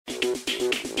Howdy,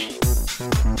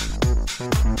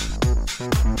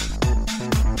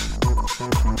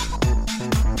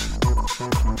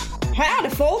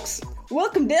 folks!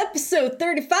 Welcome to episode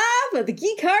 35 of the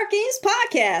Geek Heart Games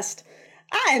podcast.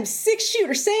 I am Six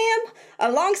Shooter Sam,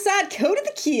 alongside Cody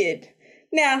the Kid.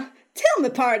 Now, tell me,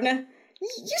 partner,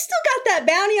 you still got that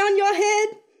bounty on your head?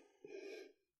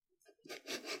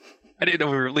 I didn't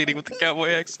know we were leading with the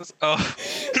cowboy accents. Oh.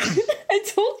 I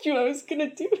told you I was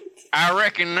gonna do it. I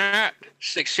reckon not,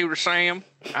 Six Shooter Sam.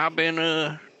 I've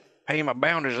been paying my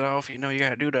bounties off. You know, you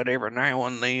gotta do that every now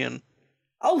and then.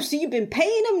 Oh, so you've been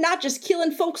paying them, not just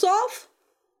killing folks off?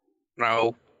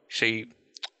 No, see,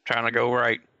 trying to go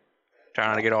right.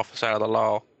 Trying to get off the side of the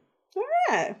law.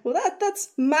 Alright, well that's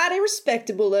mighty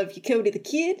respectable of you, Cody the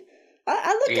Kid.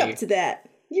 I look up to that.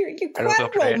 You're quite a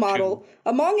role model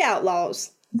among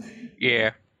outlaws.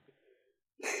 Yeah.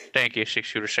 Thank you, Six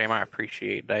Shooter Sam. I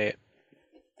appreciate that.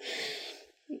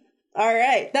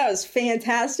 Alright, that was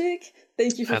fantastic.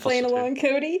 Thank you for playing along,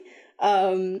 Cody.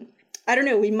 I don't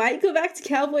know, we might go back to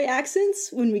cowboy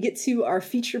accents when we get to our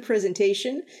feature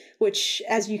presentation, which,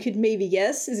 as you could maybe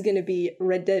guess, is going to be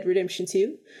Red Dead Redemption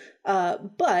 2.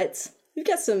 But we've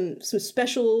got some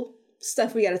special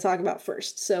stuff we got to talk about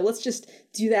first. So let's just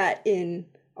do that in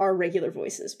our regular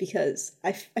voices, because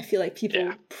I feel like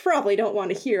people probably don't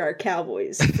want to hear our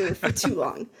cowboys for too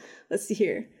long. Let's see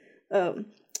here. All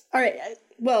right.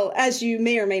 Well, as you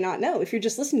may or may not know, if you're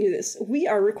just listening to this, we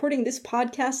are recording this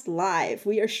podcast live.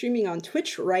 We are streaming on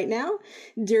Twitch right now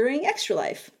during Extra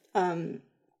Life.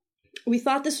 We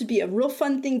thought this would be a real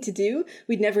fun thing to do.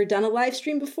 We'd never done a live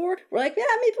stream before. We're like, yeah,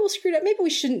 maybe we'll screw it up. Maybe we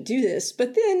shouldn't do this.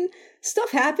 But then stuff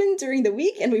happened during the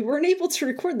week and we weren't able to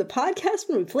record the podcast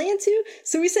when we planned to.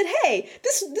 So we said, hey,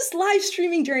 this live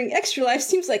streaming during Extra Life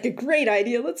seems like a great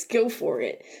idea. Let's go for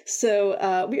it.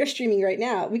 So we are streaming right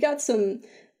now. We got some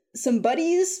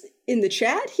buddies in the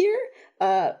chat here.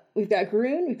 We've got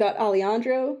Groon, we've got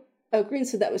Alejandro. Oh, Groon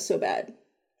said that was so bad.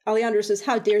 Alejandro says,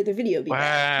 how dare the video be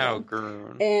bad? Wow,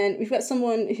 Groon. And we've got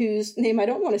someone whose name I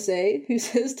don't want to say, who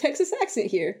says Texas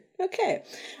accent here. Okay.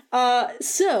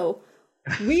 So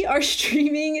we are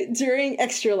streaming during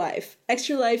Extra Life.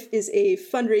 Extra Life is a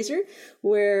fundraiser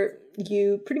where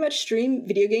you pretty much stream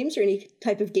video games or any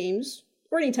type of games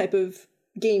or any type of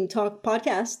game talk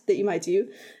podcast that you might do,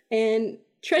 and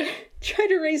try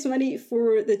to raise money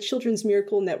for the Children's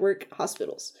Miracle Network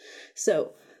hospitals.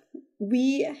 So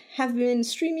we have been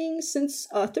streaming since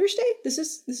Thursday. This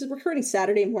is recording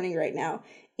Saturday morning right now,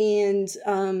 and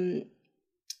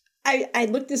I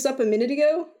looked this up a minute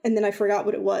ago and then I forgot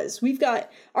what it was.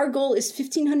 Our goal is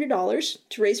 $1,500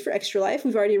 to raise for Extra Life.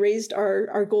 We've already raised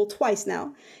our goal twice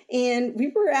now, and we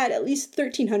were at least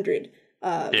 $1,300.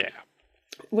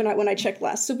 When I checked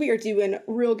last. So we are doing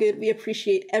real good. We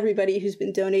appreciate everybody who's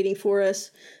been donating for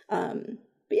us.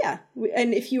 But yeah,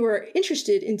 and if you are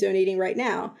interested in donating right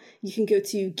now, you can go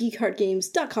to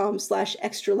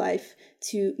geekheartgames.com/extralife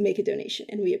to make a donation,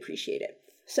 and we appreciate it.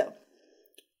 So,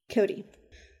 Cody,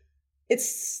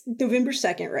 it's November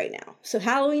 2nd right now, so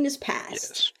Halloween is past.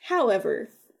 Yes.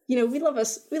 However, you know, we love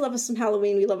us some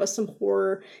Halloween, we love us some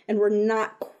horror, and we're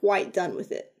not quite done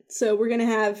with it. So we're gonna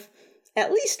have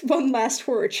at least one last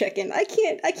horror check-in. I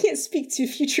can't speak to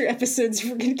future episodes if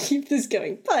we're going to keep this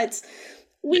going, but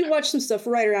we watched some stuff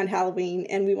right around Halloween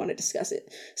and we want to discuss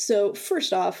it. So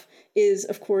first off is,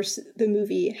 of course, the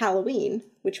movie Halloween,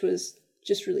 which was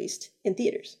just released in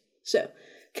theaters. So,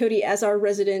 Cody, as our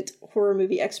resident horror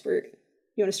movie expert,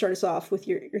 you want to start us off with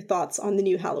your thoughts on the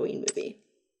new Halloween movie?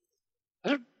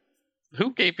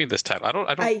 Who gave me this title?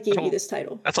 I gave you this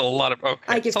title. That's a lot of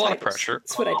That's a lot of pressure.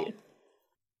 That's what I do.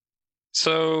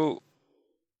 So,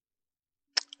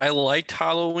 I liked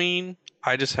Halloween.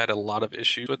 I just had a lot of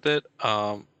issues with it.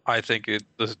 I think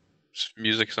the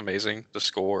music's amazing. The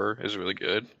score is really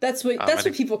good. That's what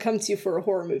people come to for a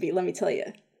horror movie, let me tell you.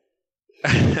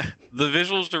 The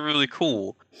visuals are really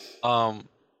cool. I'm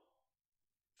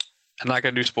not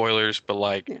gonna do spoilers, but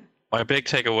my big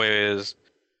takeaway is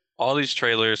all these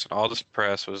trailers and all this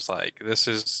press was like, this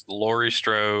is Laurie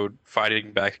Strode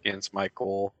fighting back against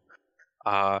Michael.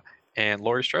 And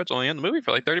Laurie Strode's only in the movie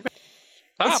for like 30 minutes.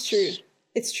 Tops.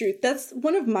 It's true. That's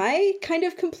one of my kind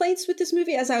of complaints with this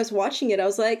movie. As I was watching it, I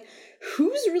was like,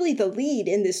 who's really the lead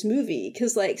in this movie?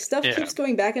 Because stuff keeps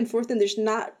going back and forth, and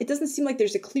it doesn't seem like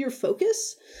there's a clear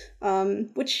focus,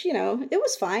 which, you know, it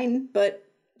was fine, but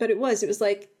it was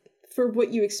like, for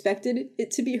what you expected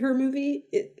it to be her movie,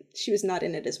 she was not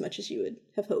in it as much as you would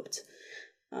have hoped.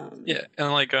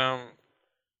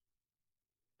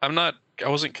 I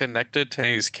wasn't connected to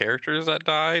any of these characters that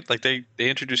died. Like they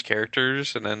introduce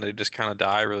characters and then they just kind of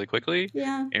die really quickly.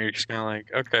 Yeah. And you're just kind of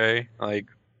like, okay, like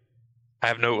I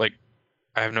have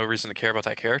no reason to care about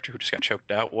that character who just got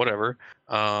choked out. Whatever.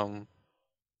 And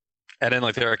then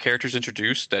like there are characters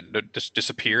introduced that just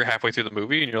disappear halfway through the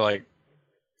movie, and you're like,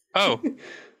 oh,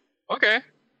 okay.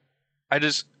 I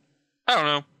don't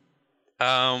know.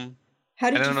 How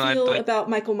did you feel about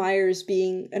Michael Myers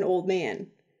being an old man?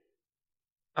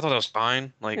 I thought that was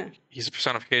fine. Like he's a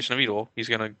personification of evil. He's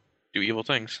gonna do evil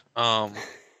things.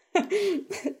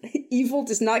 Evil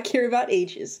does not care about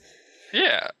ages.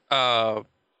 Yeah. I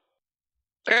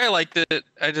liked it.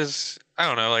 I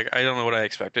don't know. Like I don't know what I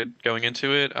expected going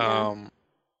into it. Yeah.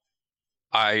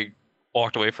 I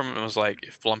walked away from it and was like,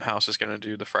 if Blumhouse is gonna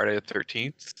do the Friday the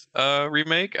 13th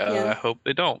remake, I hope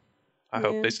they don't. I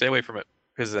hope they stay away from it.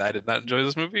 Because I did not enjoy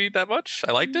this movie that much.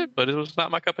 I liked it, but it was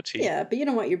not my cup of tea. Yeah, but you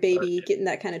don't want your baby getting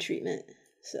that kind of treatment.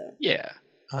 So yeah,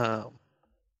 I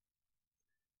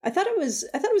thought it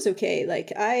was okay.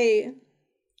 Like I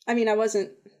was a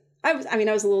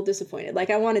little disappointed. Like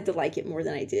I wanted to like it more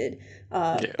than I did.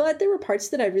 But there were parts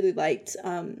that I really liked.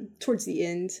 Towards the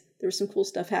end, there was some cool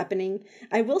stuff happening.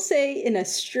 I will say, in a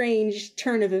strange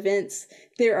turn of events,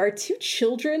 there are 2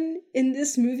 children in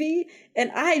this movie,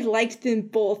 and I liked them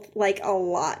both like a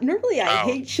lot. Normally, I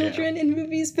hate children in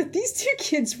movies, but these 2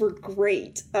 kids were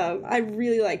great. I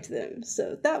really liked them,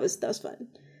 so that was fun.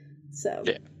 So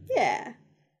yeah.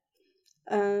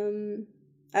 I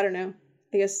don't know.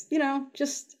 I guess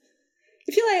just.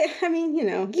 If you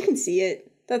like, you can see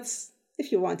it. That's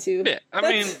if you want to. Yeah,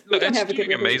 it's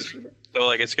doing amazing. So,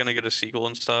 like, it's gonna get a sequel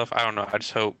and stuff. I don't know. I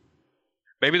just hope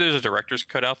maybe there's a director's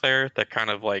cut out there that kind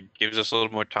of like gives us a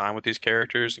little more time with these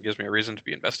characters and gives me a reason to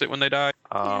be invested when they die.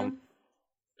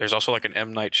 There's also like an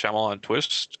M. Night Shyamalan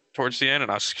twist towards the end,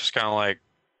 and I was just kind of like,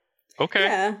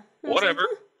 okay, whatever.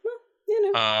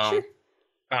 Sure. I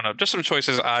don't know. Just some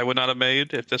choices I would not have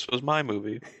made if this was my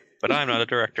movie. But I'm not a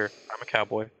director. I'm a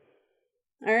cowboy.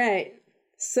 All right.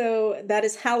 So that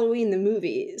is Halloween the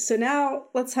movie. So now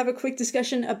let's have a quick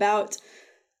discussion about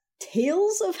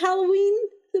Tales of Halloween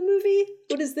the movie.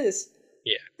 What is this?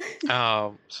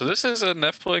 Yeah. So this is a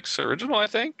Netflix original, I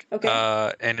think.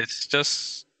 Okay. And it's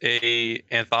just a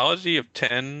anthology of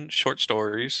 10 short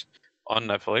stories on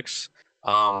Netflix.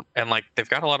 And like they've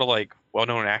got a lot of like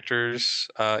well-known actors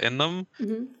in them.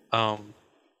 Mm-hmm.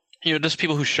 Just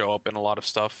people who show up in a lot of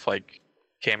stuff, like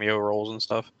cameo roles and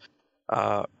stuff.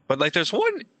 But like there's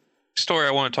one story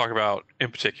I want to talk about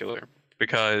in particular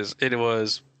because it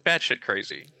was batshit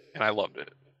crazy and I loved it.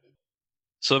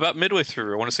 So about midway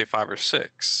through, I want to say 5 or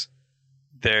 6,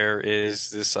 there is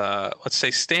this let's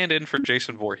say stand-in for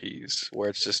Jason Voorhees, where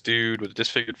it's this dude with a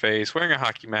disfigured face wearing a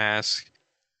hockey mask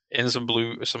in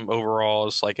some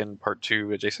overalls like in part 2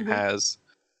 that Jason has,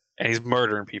 and he's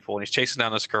murdering people and he's chasing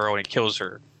down this girl and he kills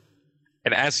her.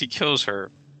 And as he kills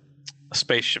her, a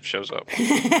spaceship shows up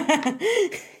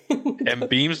and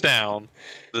beams down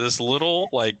this little,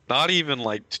 like, not even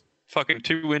like fucking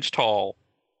 2-inch tall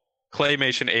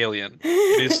claymation alien.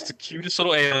 It's the cutest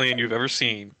little alien you've ever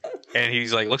seen. And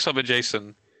he's like, looks up at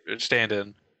Jason,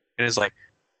 stand-in, and is like,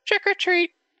 trick or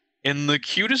treat, in the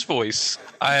cutest voice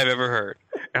I have ever heard.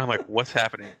 And I'm like, what's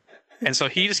happening? And so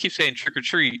he just keeps saying trick or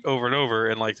treat over and over,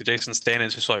 and like the Jason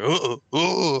stand-in's just like, like,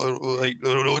 I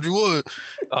don't know what you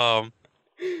want.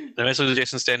 And eventually the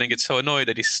Jason stand-in gets so annoyed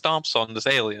that he stomps on this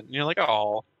alien. And you're like,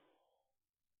 oh.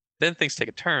 Then things take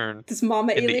a turn. Does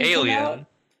Mama Alien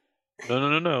come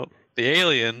out? No. The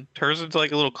alien turns into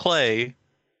like a little clay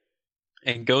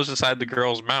and goes inside the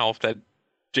girl's mouth that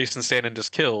Jason stand-in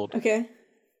just killed. Okay.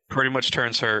 Pretty much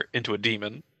turns her into a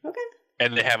demon. Okay.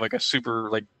 And they have like a super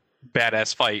like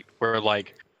badass fight where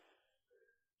like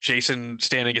Jason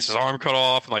stand-in gets his arm cut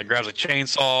off and like grabs a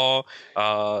chainsaw.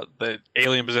 The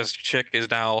alien possessed chick is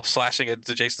now slashing at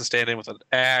the Jason stand-in with an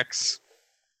axe.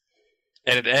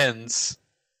 And it ends,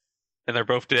 and they're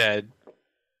both dead.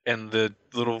 And the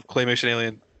little claymation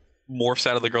alien morphs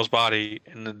out of the girl's body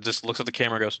and then just looks at the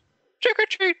camera and goes, trick or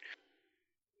treat.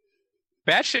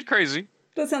 Bad shit crazy.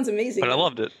 That sounds amazing. But I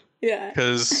loved it. Yeah.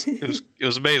 Because it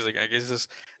was amazing. I guess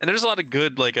and there's a lot of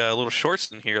good like little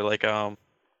shorts in here. Like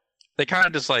they kind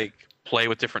of just like play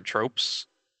with different tropes.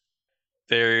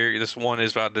 This one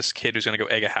is about this kid who's gonna go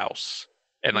egg a house.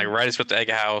 And like right as he's about to egg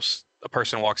a house, a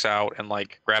person walks out and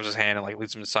like grabs his hand and like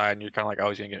leads him inside, and you're kind of like, oh,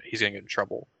 he's gonna get in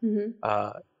trouble.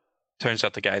 Mm-hmm. Turns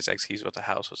out the guy's ex he's with the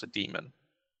house was a demon,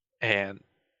 and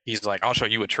he's like, I'll show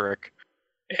you a trick.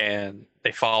 And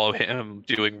they follow him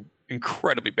doing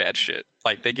incredibly bad shit.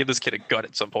 Like they give this kid a gun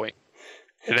at some point,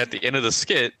 and at the end of the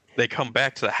skit, they come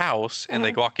back to the house and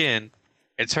they walk in.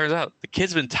 It turns out the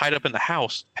kid's been tied up in the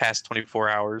house past 24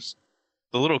 hours.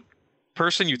 The little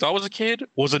person you thought was a kid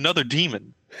was another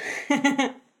demon.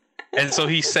 And so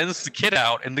he sends the kid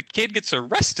out, and the kid gets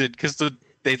arrested because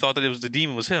they thought that it was the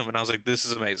demon was him. And I was like, this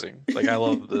is amazing. Like, I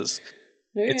love this.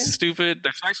 It's stupid.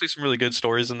 There's actually some really good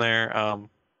stories in there.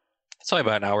 It's only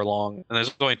about an hour long, and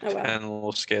there's only 10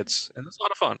 little skits, and it's a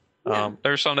lot of fun. Yeah.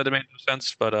 There's some that made no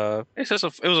sense, but it was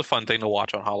a fun thing to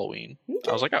watch on Halloween. Okay.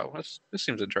 I was like, oh, this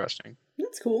seems interesting.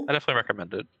 That's cool. I definitely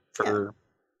recommend it for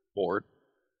bored.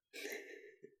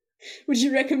 Would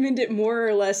you recommend it more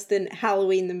or less than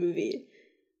Halloween the movie?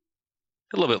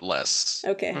 A little bit less.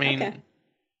 Okay. I mean, okay.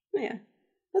 Yeah,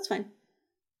 that's fine.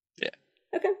 Yeah.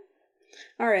 Okay.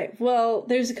 All right. Well,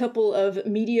 there's a couple of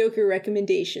mediocre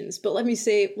recommendations, but let me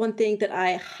say one thing that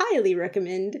I highly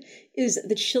recommend is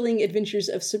The Chilling Adventures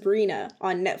of Sabrina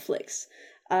on Netflix.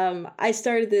 I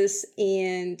started this,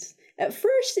 and at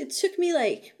first it took me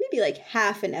maybe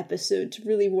half an episode to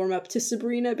really warm up to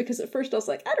Sabrina, because at first I was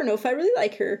like, I don't know if I really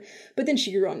like her, but then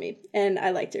she grew on me and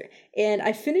I liked her. And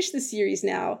I finished the series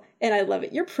now and I love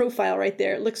it. Your profile right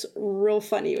there looks real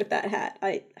funny with that hat.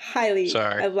 I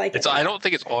like it. I don't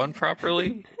think it's on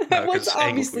properly. No, well, it's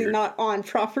obviously not on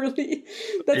properly.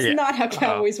 That's not how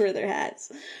cowboys wear their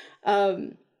hats.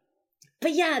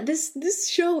 But yeah, this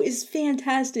show is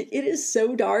fantastic. It is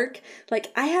so dark.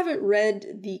 Like, I haven't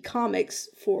read the comics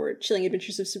for Chilling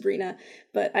Adventures of Sabrina,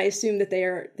 but I assume that they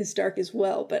are this dark as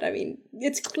well. But I mean,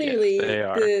 it's clearly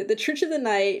the Church of the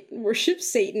Night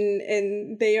worships Satan,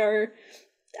 and they are,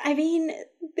 I mean,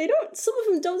 some of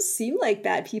them don't seem like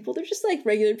bad people. They're just like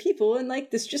regular people, and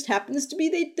like this just happens to be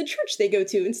the church they go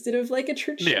to instead of like a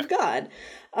church of God.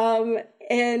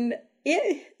 And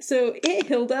Aunt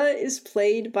Hilda is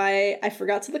played by, I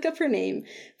forgot to look up her name,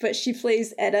 but she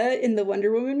plays Etta in the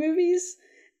Wonder Woman movies.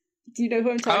 Do you know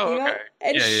who I'm talking about?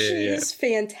 And she's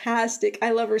fantastic.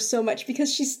 I love her so much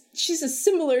because she's a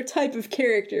similar type of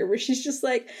character where she's just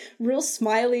like real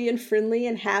smiley and friendly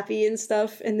and happy and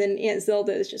stuff. And then Aunt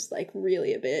Zelda is just like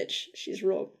really a bitch. She's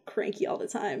real cranky all the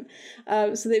time.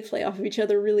 So they play off of each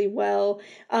other really well.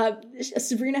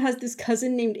 Sabrina has this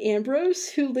cousin named Ambrose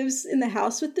who lives in the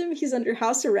house with them. He's under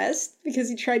house arrest because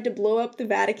he tried to blow up the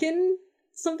Vatican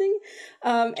something,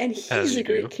 and he's a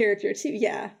great character too.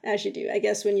 Yeah, as you do, I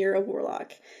guess, when you're a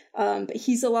warlock. But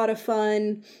he's a lot of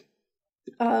fun.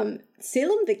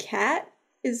 Salem the cat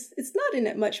it's not in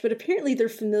it much, but apparently their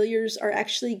familiars are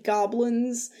actually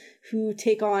goblins who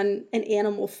take on an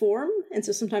animal form, and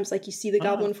so sometimes like you see the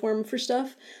goblin form for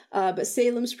stuff. But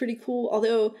Salem's pretty cool,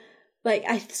 although like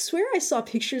I swear I saw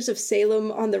pictures of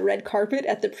Salem on the red carpet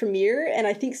at the premiere, and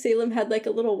I think Salem had like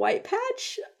a little white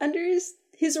patch under his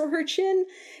or her chin,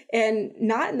 and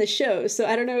not in the show. So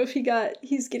I don't know if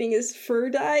he's getting his fur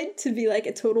dyed to be like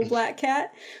a total black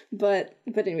cat, but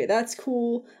anyway, that's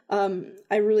cool.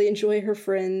 I really enjoy her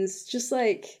friends, just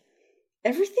like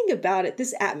everything about it,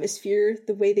 this atmosphere,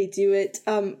 the way they do it.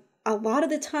 A lot of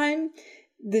the time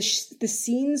the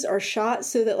scenes are shot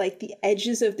so that like the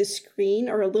edges of the screen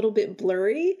are a little bit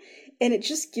blurry, and it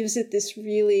just gives it this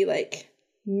really like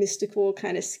mystical,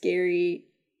 kind of scary,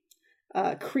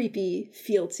 creepy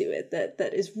feel to it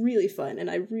that is really fun,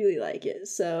 and I really like it.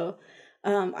 So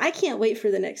I can't wait for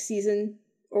the next season,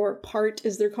 or part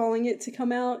as they're calling it, to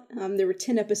come out. There were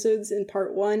 10 episodes in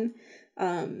part 1,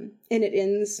 and it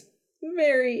ends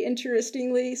very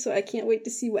interestingly, so I can't wait to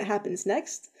see what happens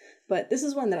next. But this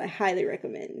is one that I highly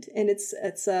recommend, and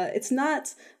it's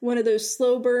not one of those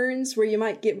slow burns where you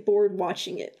might get bored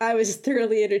watching it. I was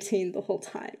thoroughly entertained the whole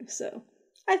time, so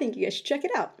I think you guys should check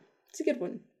it out. It's a good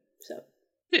one. So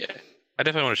yeah, I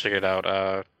definitely want to check it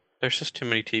out. There's just too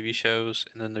many TV shows,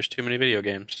 and then there's too many video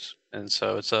games, and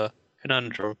so it's a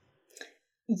conundrum.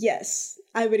 Yes,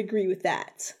 I would agree with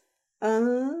that.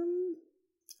 All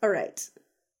right,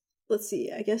 let's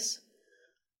see. I guess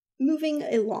moving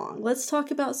along, let's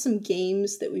talk about some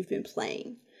games that we've been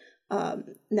playing. Now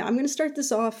I'm going to start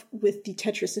this off with the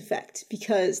Tetris Effect,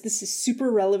 because this is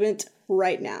super relevant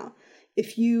right now.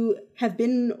 If you have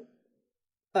been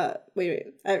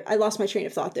wait, I lost my train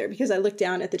of thought there because I looked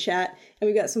down at the chat and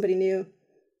we got somebody new.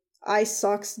 Ice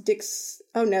Socks Dicks.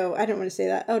 Oh no, I don't want to say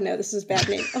that. Oh no, this is a bad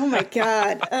name. Oh my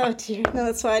god. Oh dear. No,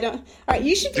 that's why I don't. All right,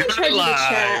 you should be in charge of the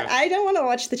chat. I don't want to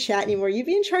watch the chat anymore. You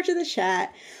be in charge of the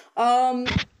chat.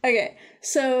 Okay,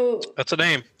 so that's a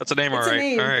name. That's a name, all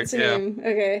right. All right, it's a name.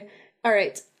 Okay, all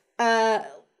right.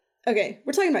 Okay,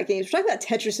 we're talking about games. We're talking about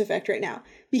Tetris Effect right now,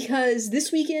 because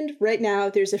this weekend, right now,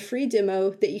 there's a free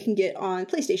demo that you can get on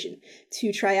PlayStation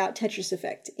to try out Tetris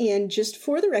Effect. And just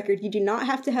for the record, you do not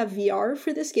have to have VR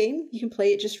for this game. You can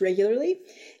play it just regularly.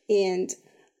 And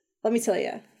let me tell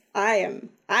you, I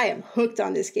am hooked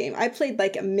on this game. I played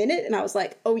like a minute and I was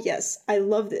like, oh yes, I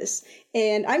love this.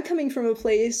 And I'm coming from a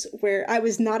place where I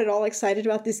was not at all excited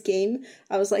about this game.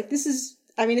 I was like, this is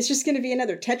I mean, it's just going to be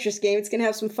another Tetris game. It's going to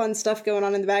have some fun stuff going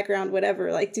on in the background,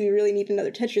 whatever. Like, do we really need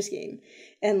another Tetris game?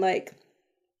 And like,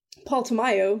 Paul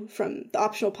Tamayo from the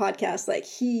Optional Podcast, like,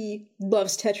 he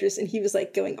loves Tetris, and he was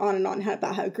like going on and on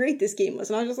about how great this game was.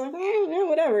 And I was just like, yeah,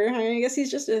 whatever. I mean, I guess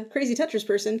he's just a crazy Tetris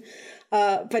person.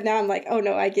 But now I'm like, oh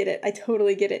no, I get it. I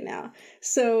totally get it now.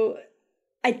 So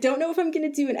I don't know if I'm going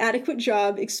to do an adequate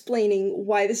job explaining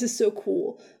why this is so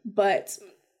cool, but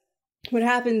what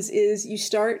happens is you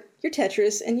start your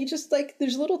Tetris, and you just like,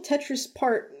 there's a little Tetris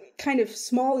part kind of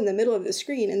small in the middle of the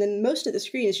screen, and then most of the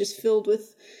screen is just filled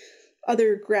with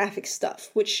other graphic stuff,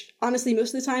 which honestly,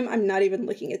 most of the time, I'm not even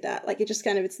looking at that. Like, it just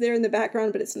kind of, it's there in the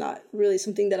background, but it's not really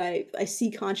something that I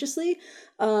see consciously.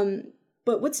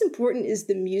 But what's important is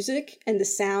the music and the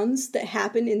sounds that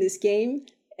happen in this game.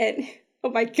 And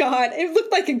oh my god, it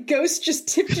looked like a ghost just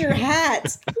tipped your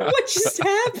hat. What just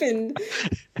happened?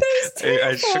 That was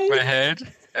terrifying. I shook my head,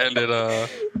 and it oh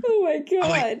my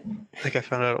god. Oh, I think I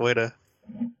found out a way to.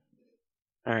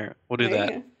 All right, we'll do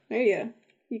that. There you go.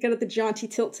 You got the jaunty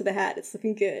tilt to the hat. It's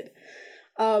looking good.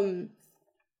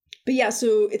 But yeah,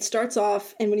 so it starts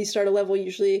off, and when you start a level,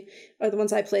 usually, or the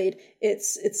ones I played,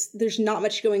 it's there's not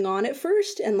much going on at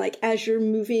first, and like as you're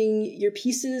moving your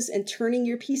pieces and turning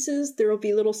your pieces, there will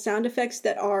be little sound effects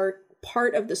that are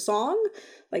part of the song,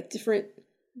 like different,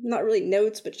 not really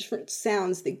notes, but different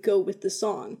sounds that go with the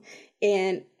song.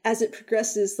 And as it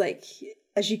progresses, like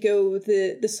as you go,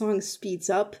 the song speeds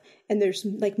up, and there's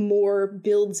like more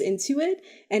builds into it,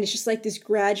 and it's just like this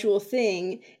gradual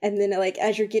thing. And then like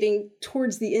as you're getting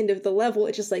towards the end of the level,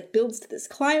 it just like builds to this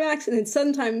climax. And then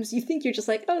sometimes you think you're just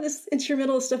like, oh, this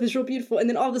instrumental stuff is real beautiful, and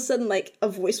then all of a sudden like a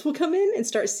voice will come in and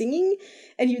start singing,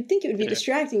 and you'd think it would be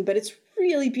distracting, but it's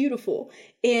really beautiful.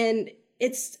 And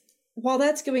it's, while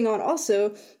that's going on,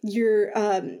 also your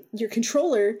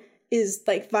controller is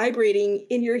like vibrating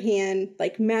in your hand,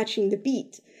 like matching the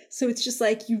beat. So it's just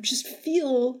like, you just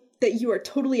feel that you are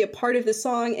totally a part of the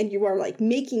song, and you are like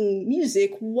making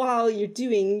music while you're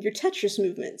doing your Tetris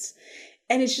movements.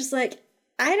 And it's just like,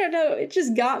 I don't know, it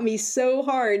just got me so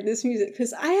hard, this music,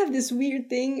 because I have this weird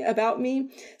thing about me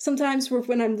sometimes where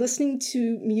when I'm listening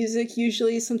to music,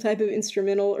 usually some type of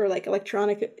instrumental or like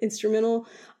electronic instrumental,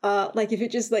 like if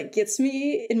it just like gets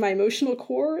me in my emotional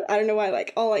core, I don't know why,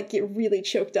 like I'll like get really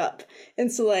choked up.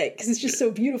 And so like, because it's just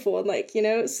so beautiful, and like, you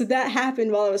know, so that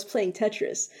happened while I was playing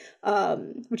Tetris,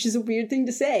 which is a weird thing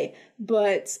to say,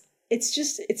 but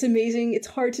it's amazing. It's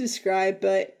hard to describe,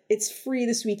 but it's free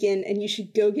this weekend, and you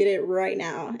should go get it right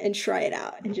now and try it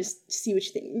out and just see what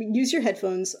you think. Use your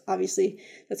headphones, obviously.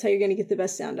 That's how you're going to get the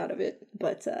best sound out of it.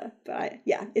 But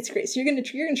yeah, it's great. So you're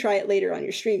gonna try it later on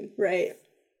your stream, right?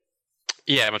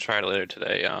 Yeah, I'm gonna try it later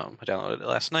today. I downloaded it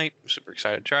last night. I'm super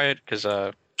excited to try it because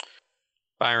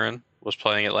Byron was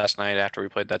playing it last night after we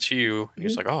played That's You. He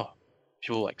was like, "Oh,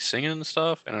 people like singing and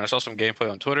stuff," and I saw some gameplay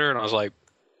on Twitter, and I was like,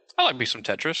 I like me some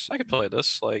Tetris. I could play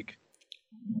this. Like,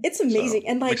 it's amazing,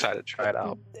 and like, I'm excited to try it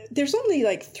out. There's only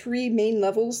like 3 main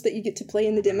levels that you get to play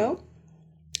in the demo,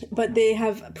 but they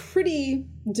have a pretty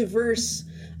diverse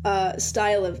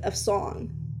style of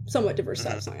song, somewhat diverse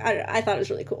style of song. I thought it was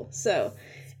really cool. So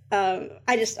I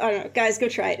don't know, guys, go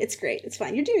try it. It's great. It's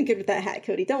fine. You're doing good with that hat,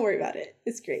 Cody. Don't worry about it.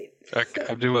 It's great.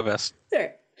 I'm doing my best.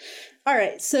 There. All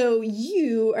right, so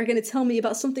you are going to tell me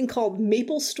about something called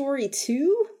MapleStory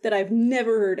 2 that I've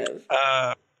never heard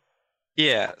of.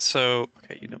 Yeah, so,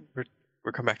 okay, you know,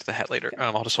 we'll come back to the hat later. Okay.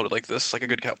 I'll just hold it like this, like a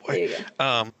good cowboy. There you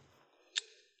go.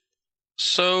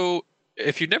 So,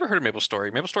 if you've never heard of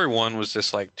MapleStory, MapleStory 1 was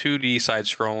this, like, 2D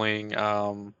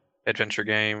side-scrolling adventure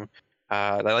game.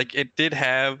 Like, it did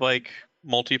have, like,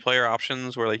 multiplayer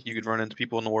options where, like, you could run into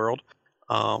people in the world.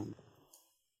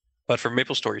 But for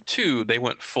MapleStory 2, they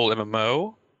went full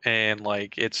MMO, and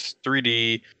like it's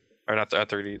 3D, or not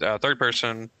 3D, third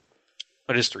person.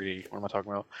 It is 3D. What am I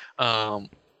talking about?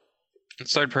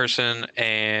 It's third person,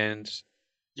 and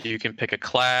you can pick a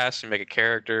class and make a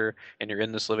character, and you're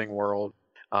in this living world.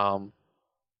 And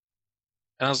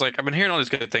I was like, I've been hearing all these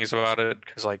good things about it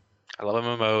because like I love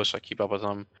MMOs, so I keep up with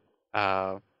them.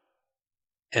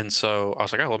 And so I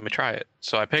was like, oh, let me try it.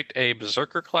 So I picked a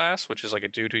Berserker class, which is like a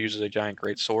dude who uses a giant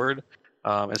great sword.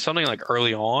 And something like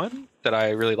early on that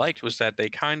I really liked was that they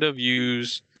kind of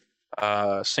use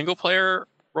single player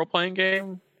role-playing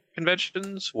game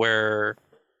conventions where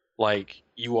like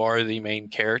you are the main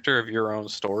character of your own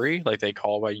story. Like they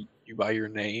call you by your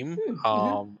name.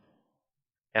 And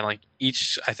like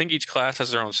I think each class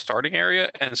has their own starting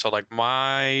area. And so like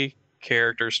my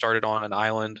character started on an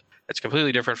island it's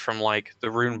completely different from like the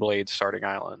Runeblade starting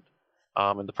island.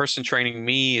 And the person training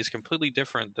me is completely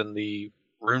different than the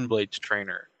Runeblade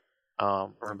trainer.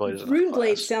 Runeblade is a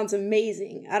Runeblade sounds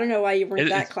amazing. I don't know why you weren't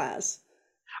that class.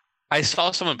 I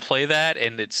saw someone play that,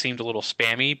 and it seemed a little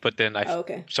spammy, but then I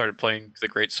started playing the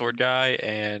Greatsword guy,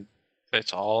 and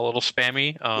it's all a little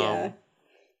spammy. Yeah.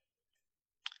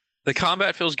 The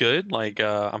combat feels good. Like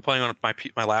I'm playing on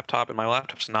my laptop, and my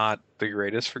laptop's not the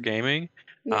greatest for gaming.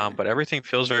 Yeah. But everything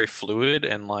feels very fluid,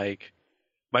 and like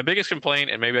my biggest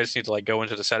complaint, and maybe I just need to like go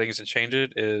into the settings and change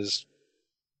it, is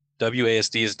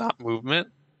WASD is not movement,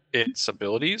 it's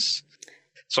abilities.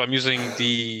 So I'm using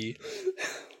the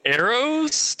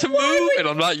arrows to move, and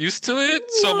I'm not used to it.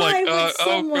 So I'm like,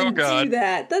 oh god, do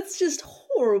that? That's just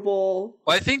horrible.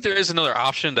 Well, I think there is another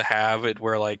option to have it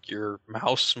where like your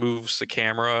mouse moves the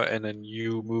camera and then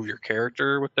you move your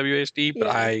character with WASD, but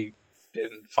I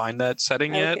didn't find that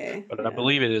setting yet. But I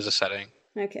believe it is a setting.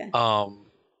 Okay. I'm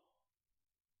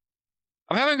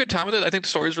having a good time with it. I think the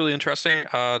story is really interesting.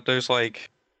 There's like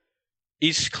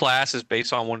each class is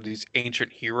based on one of these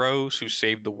ancient heroes who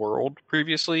saved the world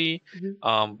previously.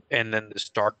 Mm-hmm. And then this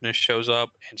darkness shows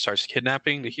up and starts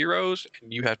kidnapping the heroes,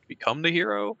 and you have to become the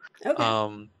hero. Okay.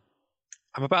 I'm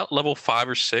about level 5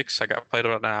 or 6. I played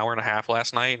about an hour and a half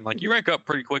last night, and like you rank up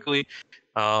pretty quickly.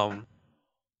 And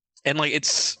like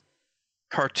it's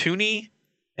cartoony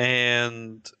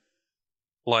and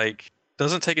like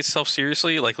doesn't take itself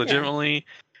seriously. Like legitimately,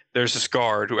 there's this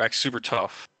guard who acts super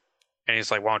tough. And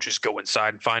he's like, why don't you just go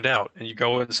inside and find out? And you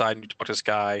go inside and you talk to this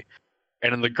guy.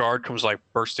 And then the guard comes like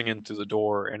bursting in through the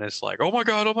door. And it's like, oh my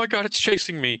God, it's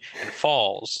chasing me. And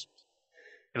falls.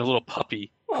 And a little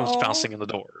puppy comes bouncing in the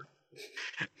door.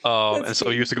 And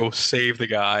so you have to go save the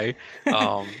guy.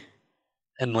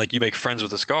 And like you make friends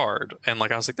with this guard. And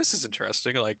like I was like, this is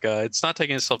interesting. Like it's not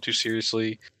taking itself too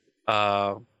seriously.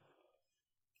 And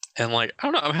like, I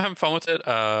don't know, I'm having fun with it.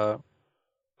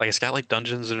 Like it's got like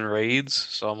dungeons and raids,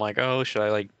 so I'm like, oh, should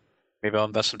I like maybe I'll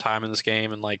invest some time in this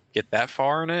game and like get that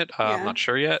far in it? I'm not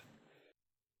sure yet.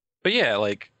 But yeah,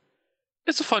 like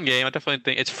it's a fun game. I definitely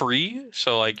think it's free,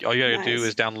 so like all you gotta do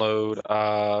is download.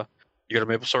 You go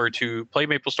to MapleStory 2, play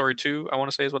MapleStory 2. I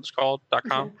want to say is what it's called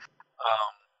 .com.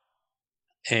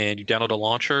 And you download a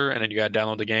launcher, and then you gotta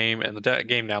download the game, and the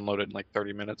game downloaded in like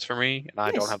 30 minutes for me, and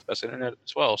I don't have the best internet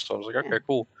as well, so I was like, okay,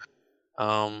 cool.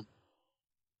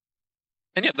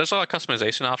 And yeah, there's a lot of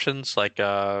customization options. Like,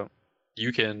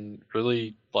 you can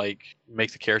really like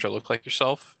make the character look like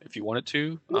yourself if you wanted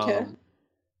to. Okay.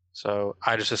 So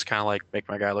I just kind of like make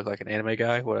my guy look like an anime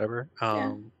guy, whatever.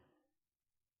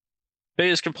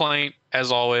 Biggest complaint,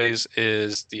 as always,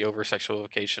 is the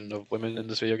over-sexualification of women in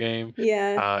this video game.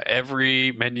 Yeah.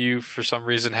 Every menu, for some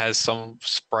reason, has some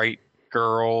sprite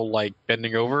girl like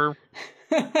bending over.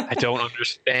 I don't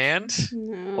understand.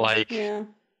 No. Like. Yeah.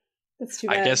 That's too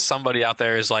bad. I guess somebody out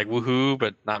there is like woohoo,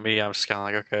 but not me. I'm just kind of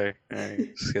like, okay,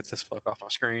 let's get this fuck off my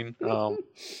screen. But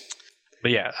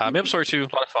yeah, MapleStory 2, a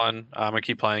lot of fun. I'm gonna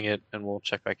keep playing it, and we'll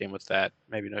check back in with that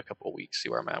maybe in a couple of weeks, see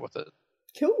where I'm at with it.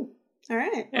 Cool. All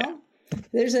right. Yeah. Well,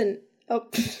 there's a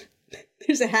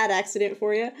hat accident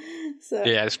for you. So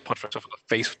yeah, I just punched myself in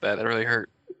the face with that. That really hurt.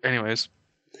 Anyways,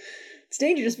 it's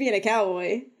dangerous being a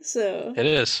cowboy. So it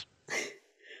is.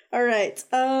 All right.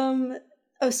 So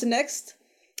next,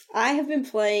 I have been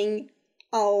playing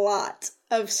a lot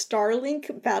of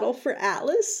Starlink Battle for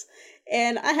Atlas,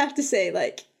 and I have to say,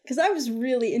 like, because I was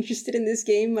really interested in this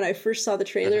game when I first saw the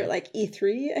trailer at like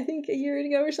E3, I think a year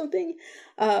ago or something.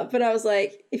 But I was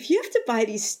like, if you have to buy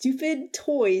these stupid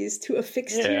toys to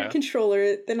affix to your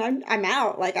controller, then I'm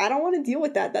out. Like, I don't want to deal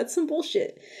with that. That's some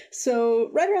bullshit. So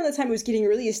right around the time it was getting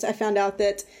released, I found out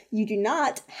that you do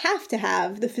not have to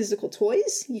have the physical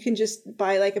toys. You can just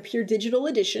buy like a pure digital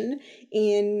edition,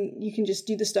 and you can just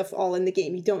do the stuff all in the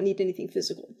game. You don't need anything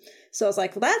physical. So I was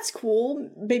like, well, that's cool.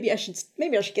 Maybe I should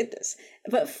get this.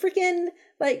 But freaking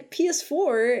like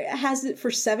PS4 has it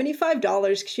for $75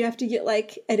 because you have to get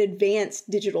like an advanced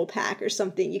digital pack or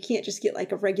something. You can't just get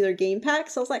like a regular game pack.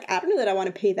 So I was like, I don't know that I want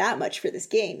to pay that much for this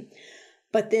game.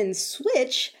 But then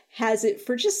Switch has it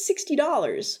for just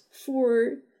 $60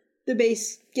 for the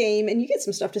base game, and you get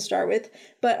some stuff to start with.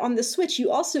 But on the Switch, you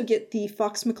also get the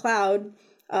Fox McCloud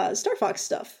Star Fox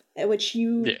stuff, which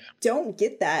you don't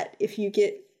get that if you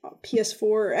get PS4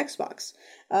 or Xbox.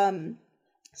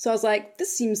 So I was like,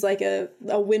 this seems like a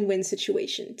win-win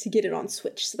situation to get it on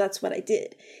Switch. So that's what I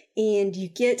did. And you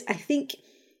get, I think,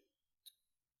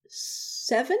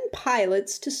 7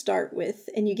 pilots to start with,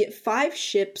 and you get 5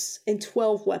 ships and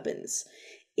 12 weapons.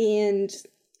 And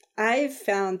I've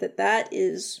found that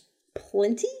is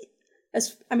plenty.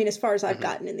 As far as I've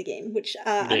gotten in the game, which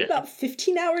I'm about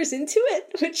 15 hours into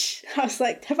it, which I was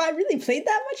like, have I really played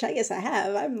that much? I guess I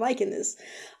have. I'm liking this.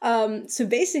 So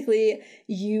basically,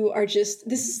 you are this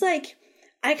is like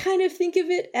I kind of think of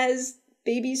it as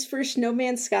baby's first No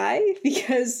Man's Sky,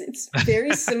 because it's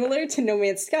very similar to No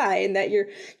Man's Sky in that you're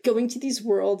going to these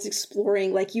worlds,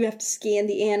 exploring, like you have to scan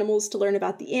the animals to learn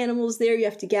about the animals there, you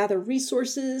have to gather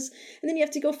resources, and then you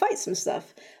have to go fight some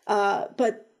stuff.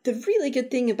 But the really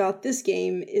good thing about this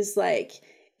game is like,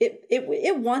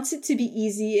 it wants it to be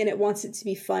easy and it wants it to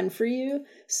be fun for you.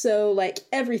 So like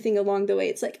everything along the way,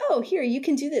 it's like, oh, here, you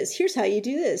can do this. Here's how you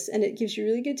do this. And it gives you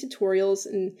really good tutorials.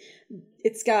 And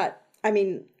it's got, I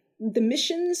mean, the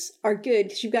missions are good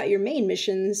because you've got your main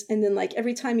missions. And then like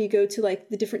every time you go to like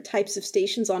the different types of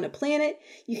stations on a planet,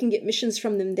 you can get missions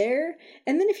from them there.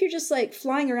 And then if you're just like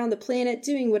flying around the planet,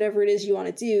 doing whatever it is you want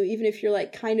to do, even if you're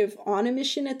like kind of on a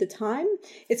mission at the time,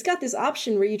 it's got this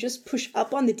option where you just push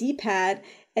up on the D-pad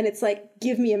and it's like,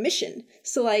 give me a mission.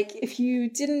 So like if you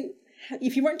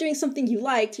weren't doing something you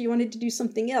liked or you wanted to do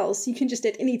something else, you can just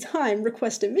at any time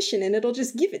request a mission and it'll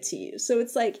just give it to you. So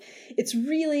it's like, it's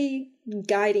really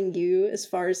guiding you as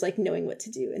far as like knowing what to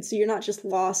do. And so you're not just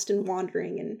lost and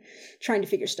wandering and trying to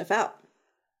figure stuff out.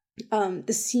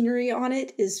 The scenery on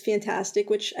it is fantastic,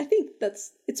 which I think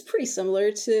it's pretty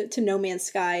similar to No Man's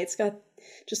Sky. It's got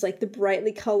just like the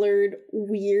brightly colored,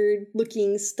 weird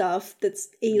looking stuff that's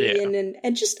alien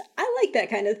and just, I like that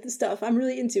kind of stuff. I'm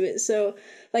really into it. So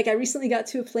like I recently got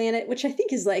to a planet, which I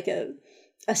think is like a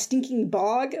stinking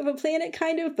bog of a planet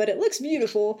kind of, but it looks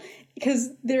beautiful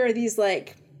because there are these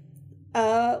like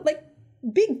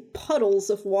big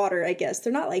puddles of water, I guess.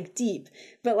 They're not like deep,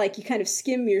 but like you kind of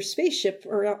skim your spaceship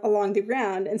or along the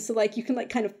ground. And so like you can like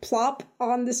kind of plop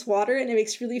on this water and it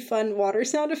makes really fun water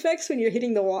sound effects when you're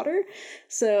hitting the water.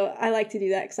 So I like to do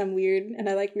that because I'm weird and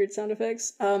I like weird sound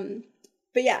effects. But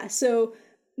yeah, so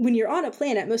when you're on a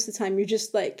planet, most of the time you're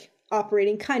just like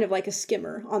operating kind of like a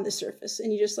skimmer on the surface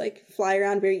and you just like fly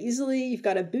around very easily. You've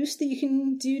got a boost that you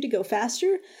can do to go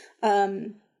faster.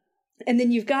 And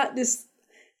then you've got this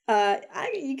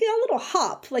you get a little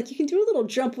hop, like you can do a little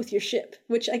jump with your ship,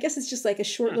 which I guess is just like a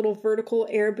short little vertical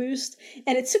air boost.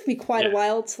 And it took me quite a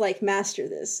while to like master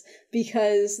this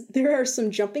because there are some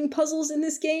jumping puzzles in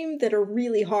this game that are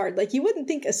really hard. Like you wouldn't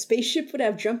think a spaceship would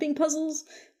have jumping puzzles,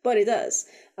 but it does.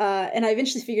 And I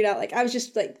eventually figured out, like, I was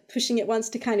just like pushing it once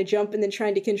to kind of jump and then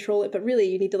trying to control it. But really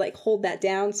you need to like hold that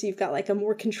down. So you've got like a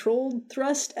more controlled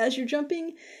thrust as you're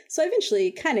jumping. So I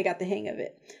eventually kind of got the hang of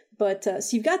it. But so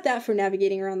you've got that for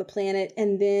navigating around the planet.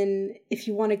 And then if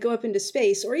you want to go up into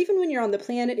space, or even when you're on the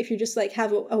planet, if you just like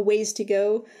have a ways to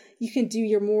go, you can do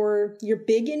your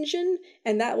big engine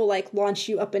and that will like launch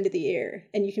you up into the air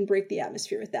and you can break the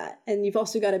atmosphere with that. And you've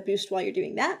also got a boost while you're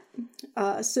doing that.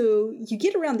 So you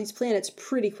get around these planets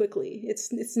pretty quickly.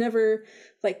 It's never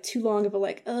like too long of a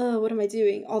like, oh, what am I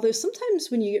doing? Although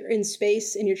sometimes when you're in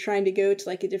space and you're trying to go to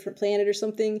like a different planet or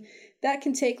something, that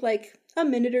can take like a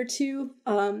minute or two.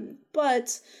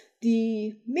 But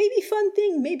the maybe fun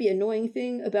thing, maybe annoying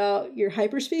thing about your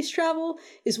hyperspace travel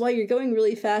is while you're going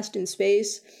really fast in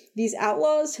space, these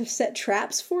outlaws have set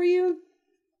traps for you.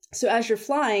 So as you're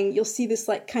flying, you'll see this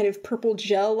like kind of purple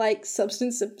gel-like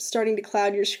substance starting to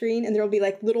cloud your screen, and there'll be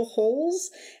like little holes,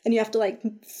 and you have to like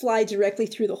fly directly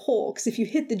through the hole, because if you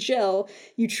hit the gel,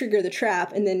 you trigger the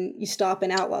trap, and then you stop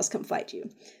and outlaws come fight you.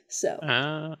 So,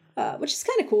 which is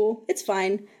kind of cool. It's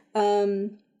fine.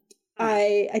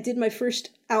 I did my first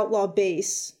outlaw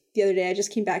base the other day. I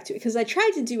just came back to it because I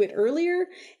tried to do it earlier,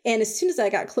 and as soon as I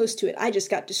got close to it, I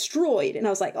just got destroyed, and I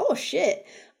was like, oh shit.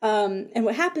 And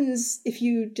what happens if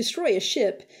you destroy a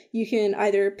ship, you can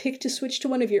either pick to switch to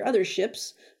one of your other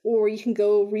ships, or you can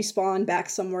go respawn back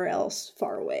somewhere else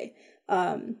far away.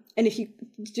 And if you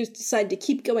just decide to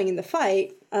keep going in the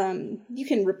fight, you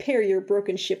can repair your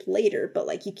broken ship later, but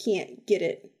like you can't get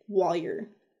it while you're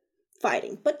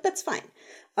fighting, but that's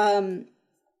fine.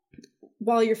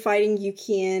 While you're fighting, you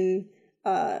can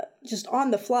just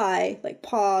on the fly, like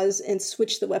pause and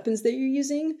switch the weapons that you're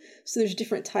using. So there's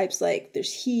different types, like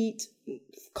there's heat,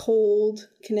 cold,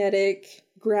 kinetic,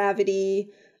 gravity.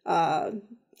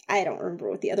 I don't remember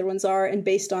what the other ones are. And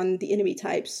based on the enemy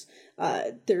types,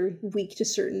 they're weak to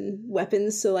certain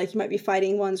weapons. So like you might be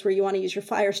fighting ones where you want to use your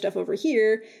fire stuff over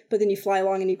here, but then you fly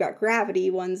along and you've got gravity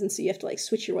ones. And so you have to like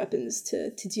switch your weapons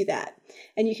to do that.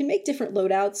 And you can make different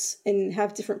loadouts and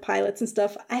have different pilots and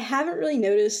stuff. I haven't really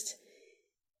noticed.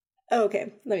 Oh,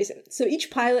 okay, let me see. So each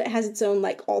pilot has its own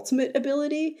like ultimate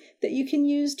ability that you can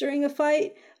use during a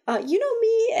fight. You know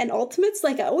me and ultimates,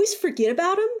 like I always forget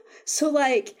about them. So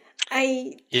like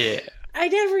I I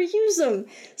never use them.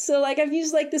 So, like, I've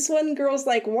used, like, this one girl's,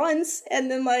 like, once, and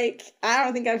then, like, I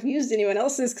don't think I've used anyone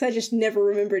else's because I just never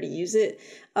remember to use it.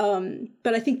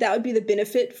 But I think that would be the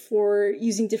benefit for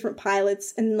using different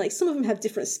pilots, and, like, some of them have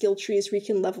different skill trees where you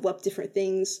can level up different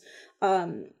things.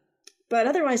 But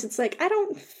otherwise, it's like, I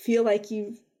don't feel like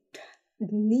you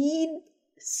need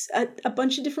a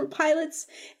bunch of different pilots,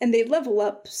 and they level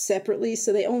up separately,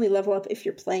 so they only level up if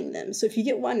you're playing them. So if you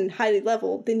get one highly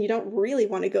leveled, then you don't really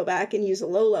want to go back and use a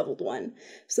low leveled one.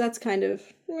 So that's kind of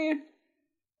meh.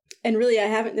 And really, I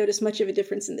haven't noticed much of a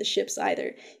difference in the ships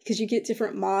either, because you get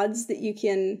different mods that you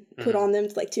can put on them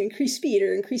to increase speed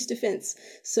or increase defense.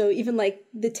 So even like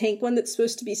the tank one that's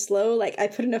supposed to be slow, like I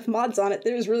put enough mods on it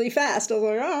that it was really fast. I was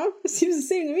like, oh, it seems the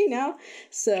same to me now.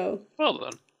 So well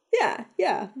done.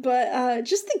 Yeah, but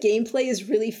just the gameplay is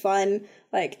really fun.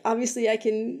 Like, obviously I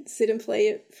can sit and play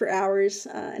it for hours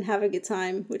and have a good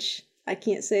time, which I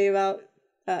can't say about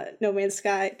No Man's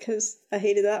Sky, because I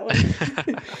hated that one.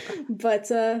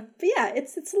 but yeah,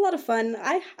 it's a lot of fun.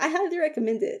 I highly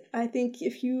recommend it. I think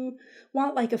if you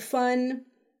want, like, a fun...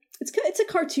 It's a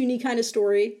cartoony kind of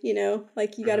story, you know?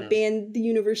 Like, you gotta band the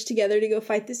universe together to go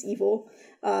fight this evil.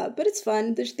 But it's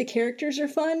fun. The characters are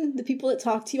fun. The people that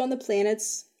talk to you on the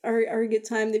planets are a good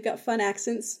time. They've got fun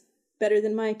accents, better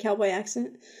than my cowboy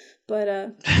accent. But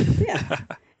yeah.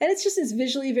 And it's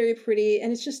visually very pretty,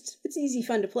 and it's easy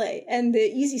fun to play. And the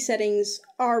easy settings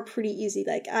are pretty easy.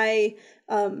 Like I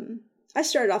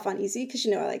started off on easy because,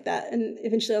 you know, I like that. And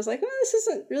eventually I was like, oh, this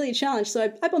isn't really a challenge.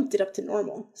 So I bumped it up to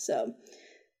normal. So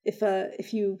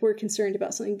if you were concerned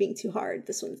about something being too hard,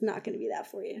 this one's not going to be that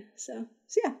for you. So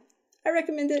yeah, I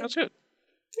recommend it. That's good.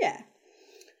 Yeah.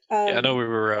 Yeah, I know we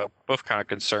were both kind of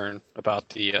concerned about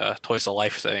the Toys to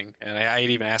Life thing, and I had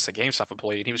even asked the GameStop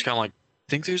employee, and he was kind of like,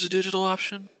 think there's a digital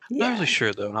option? Yeah. Not really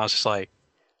sure, though. And I was just like,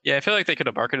 yeah, I feel like they could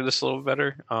have marketed this a little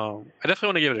better. I definitely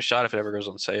want to give it a shot if it ever goes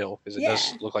on sale, because it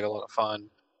does look like a lot of fun,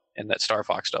 and that Star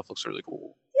Fox stuff looks really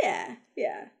cool. Yeah.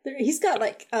 He's got,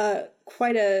 like,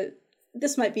 quite a...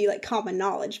 This might be, like, common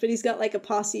knowledge, but he's got, like, a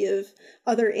posse of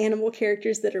other animal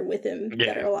characters that are with him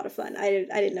that are a lot of fun. I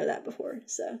didn't know that before,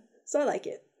 so I like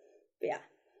it. But yeah.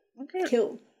 Okay.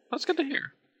 Cool. That's good to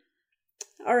hear.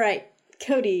 All right,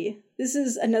 Cody, this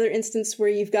is another instance where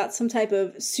you've got some type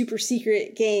of super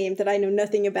secret game that I know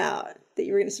nothing about that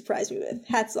you were going to surprise me with.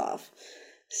 Hats off.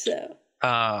 So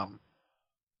after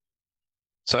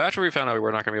we found out we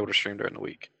were not going to be able to stream during the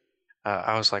week,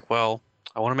 I was like, well,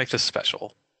 I want to make this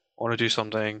special. I want to do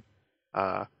something.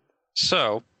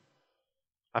 So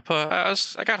I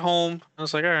got home. I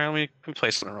was like, all right, let me play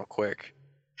something real quick.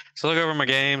 So I look over my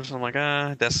games, and I'm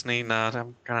like, Destiny, nah,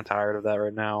 I'm kind of tired of that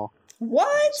right now.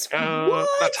 What? What?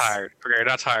 Not tired. Okay,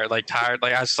 not tired. Like, tired.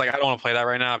 Like, I was like, I don't want to play that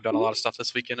right now. I've done a lot of stuff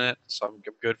this week in it, so I'm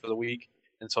good for the week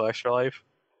until Extra Life.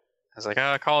 I was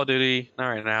like, Call of Duty, not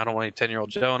right now. I don't want any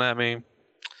 10-year-old yelling at me.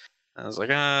 I was like,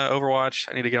 Overwatch,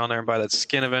 I need to get on there and buy that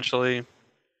skin eventually.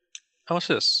 Oh, what's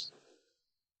this?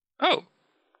 Oh,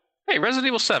 hey, Resident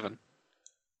Evil 7.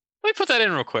 Let me put that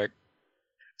in real quick.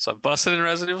 So I busted in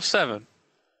Resident Evil 7.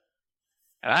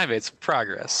 And I made some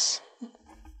progress.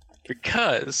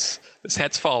 Because this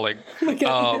hat's falling. Oh my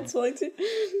god, hat's falling too.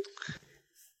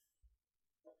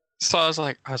 So I was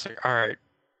like, all right,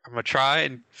 I'm gonna try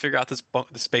and figure out this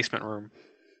basement room.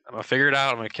 I'm gonna figure it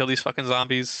out. I'm gonna kill these fucking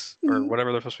zombies or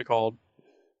whatever they're supposed to be called.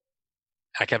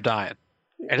 I kept dying.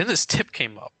 And then this tip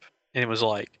came up, and it was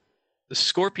like, the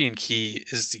Scorpion key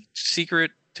is the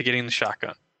secret to getting the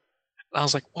shotgun. And I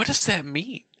was like, what does that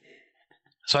mean?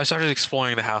 So I started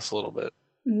exploring the house a little bit.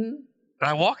 And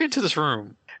I walk into this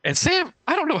room, and Sam,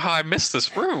 I don't know how I missed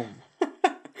this room.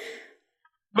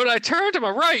 But I turn to my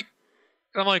right,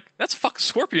 and I'm like, that's a fucking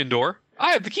Scorpion door.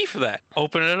 I have the key for that.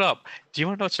 Opening it up. Do you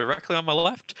want to know what's directly on my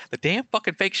left? The damn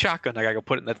fucking fake shotgun I gotta go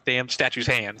put in that damn statue's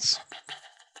hands.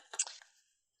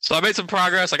 So I made some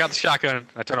progress. I got the shotgun, and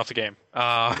I turned off the game.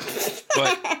 But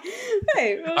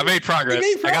hey, well, I made progress.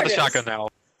 I got the shotgun now.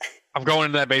 I'm going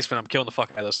into that basement. I'm killing the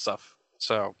fuck out of this stuff.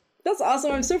 So that's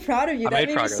awesome. I'm so proud of you. That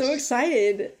made me so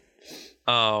excited.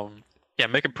 Yeah,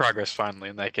 making progress finally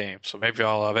in that game. So maybe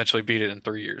I'll eventually beat it in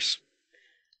 3 years.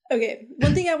 Okay,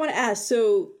 one thing I want to ask.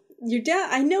 So you're down.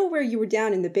 I know where you were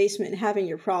down in the basement and having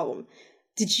your problem.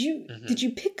 Did you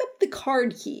pick up the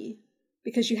card key?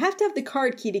 Because you have to have the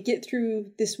card key to get through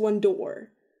this one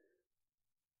door.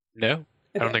 No, okay.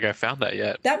 I don't think I found that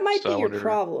yet. That might be your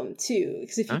problem, too.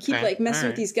 Because if you keep, like, messing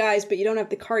with these guys, but you don't have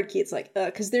the card key, it's like,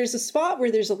 because there's a spot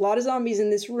where there's a lot of zombies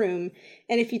in this room,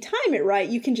 and if you time it right,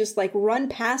 you can just, like, run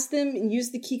past them and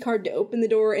use the key card to open the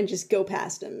door and just go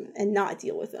past them and not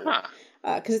deal with them. Huh.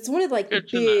 because it's one of like the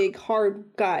big hard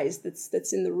guys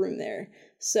that's in the room there.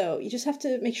 So you just have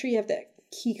to make sure you have that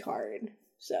key card.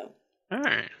 So all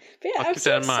right, but yeah, I'll keep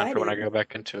that in mind for when I go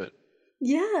back into it.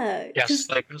 Yeah. Yes,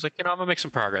 I was like, I'm gonna make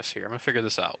some progress here. I'm gonna figure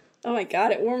this out. Oh my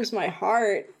god, it warms my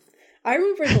heart. I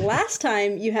remember the last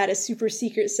time you had a super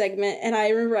secret segment, and I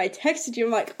remember I texted you.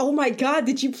 I'm like, "Oh my god,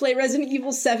 did you play Resident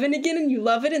Evil 7 again? And you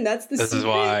love it, and that's the secret." This is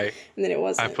why. And then it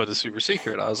wasn't. I put the super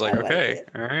secret. I was like, okay,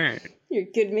 all right. You're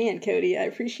a good man, Cody. I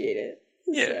appreciate it.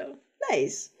 Yeah. So,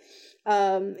 nice.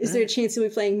 Is there a chance you'll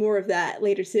be playing more of that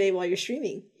later today while you're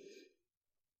streaming?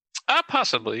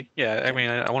 Possibly. Yeah. I mean,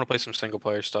 I want to play some single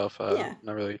player stuff. I'm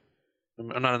not in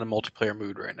the multiplayer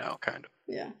mood right now, kind of.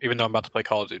 Yeah. Even though I'm about to play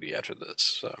Call of Duty after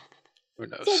this, so who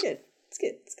knows? It's all good.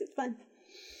 It's good fun.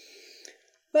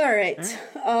 All right.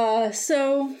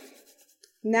 So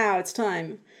now it's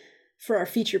time for our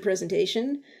feature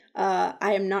presentation.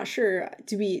 I am not sure.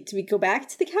 Do we go back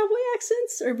to the cowboy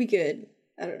accents, or are we good?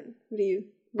 I don't know. What do you?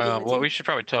 Well, we should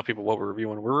probably tell people what we're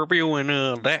reviewing. We're reviewing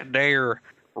that there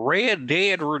Red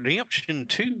Dead Redemption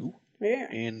 2.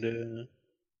 Yeah. And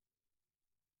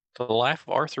the life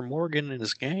of Arthur Morgan and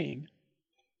his gang.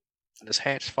 And his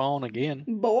hat's fallen again.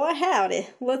 Boy, howdy.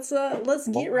 Let's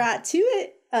get right to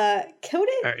it.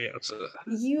 Cody?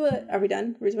 You, are we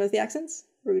done? We're done with the accents?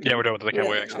 We're done with the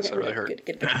cowboy accents. Okay, I really heard.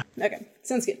 Good. Okay,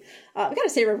 sounds good. We gotta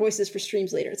save our voices for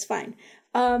streams later. It's fine.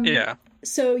 Yeah.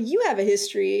 So you have a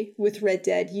history with Red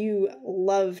Dead. You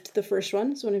loved the first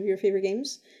one. It's one of your favorite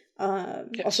games.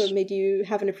 Yes. Also made you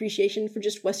have an appreciation for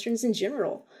just Westerns in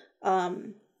general. I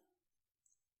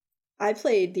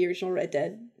played the original Red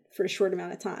Dead for a short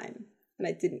amount of time, and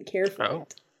I didn't care for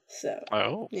it. So,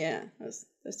 yeah, that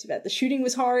was too bad. The shooting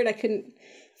was hard. I couldn't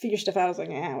figure stuff out. I was like,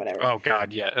 whatever. Oh,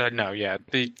 God, yeah. No, yeah.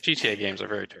 The GTA games are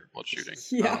very terrible at shooting.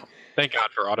 Yeah. Thank God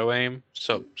for auto-aim.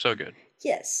 So good.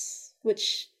 Yes.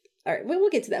 Which, all right, we'll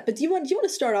get to that. But do you want to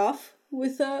start off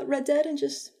with Red Dead and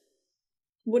just...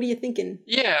 What are you thinking?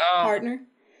 Yeah, partner.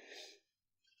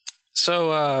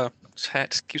 So,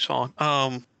 hat keeps falling.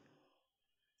 I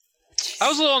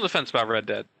was a little on the fence about Red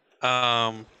Dead,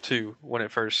 too, when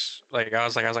it first, I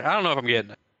was like, I don't know if I'm getting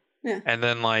it. Yeah. And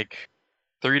then,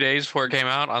 3 days before it came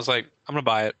out, I was like, I'm gonna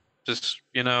buy it. Just,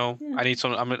 I need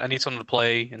I need something to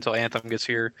play until Anthem gets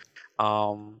here.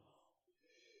 And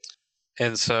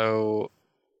so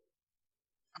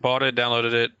I bought it,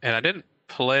 downloaded it, and I didn't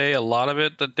play a lot of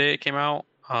it the day it came out.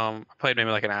 I played maybe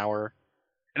an hour,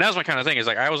 and that was my kind of thing. Is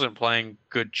I wasn't playing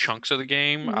good chunks of the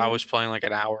game. Mm-hmm. I was playing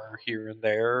an hour here and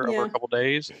there over a couple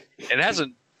days. It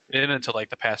hasn't been until the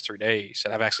past 3 days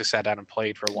that I've actually sat down and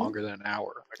played for longer than an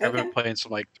hour. I've been playing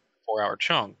some 4-hour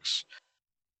chunks.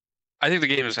 I think the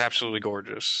game is absolutely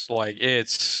gorgeous.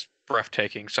 It's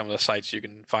breathtaking. Some of the sights you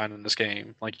can find in this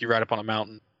game. You ride up on a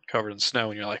mountain covered in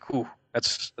snow, and you're like, "Ooh,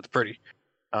 that's pretty."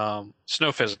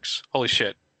 Snow physics, holy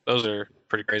shit, those are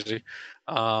pretty crazy.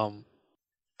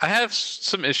 I have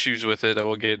some issues with it that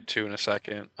we'll get to in a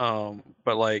second.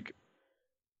 But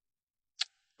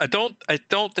I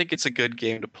don't think it's a good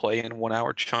game to play in 1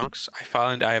 hour chunks. I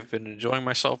find I have been enjoying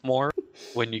myself more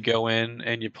when you go in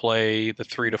and you play the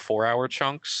 3 to 4 hour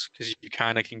chunks, because you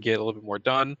kind of can get a little bit more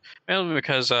done. Mainly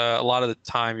because a lot of the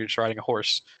time you're just riding a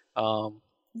horse.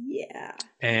 Yeah.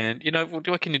 And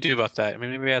what can you do about that? I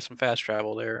mean, maybe add some fast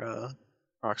travel there,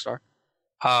 Rockstar.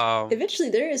 Eventually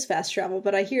there is fast travel,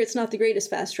 but I hear it's not the greatest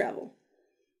fast travel.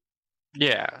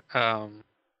 Yeah.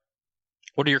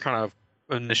 What are your kind of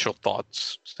initial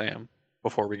thoughts, Sam,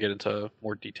 before we get into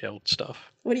more detailed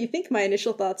stuff? What do you think my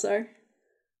initial thoughts are?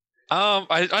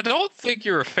 I don't think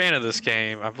you're a fan of this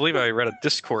game. I believe I read a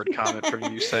Discord comment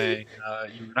from you saying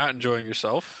you're not enjoying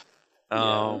yourself.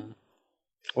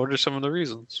 What are some of the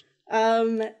reasons?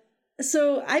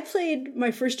 So I played my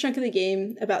first chunk of the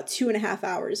game about 2.5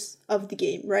 hours of the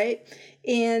game, right?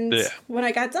 And when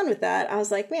I got done with that, I was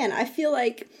like, man, I feel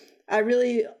like I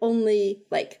really only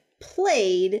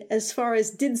played as far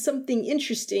as did something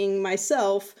interesting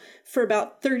myself for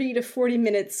about 30 to 40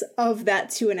 minutes of that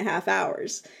 2.5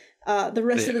 hours. The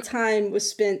rest of the time was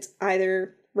spent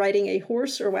either riding a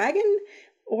horse or wagon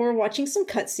or watching some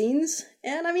cutscenes.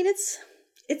 And I mean, it's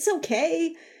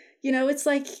okay. It's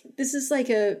this is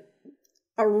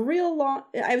a real long,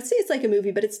 I would say it's like a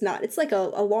movie, but it's not. It's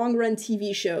a long run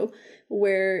TV show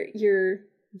where you're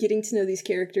getting to know these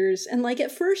characters. And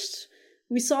at first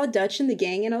we saw Dutch in the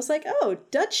gang and I was like, oh,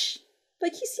 Dutch,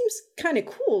 he seems kind of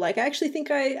cool. I actually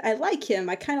think I like him.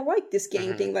 I kind of like this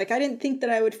gang thing. I didn't think that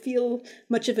I would feel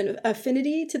much of an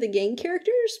affinity to the gang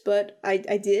characters, but I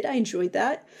did. I enjoyed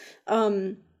that.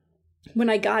 When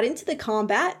I got into the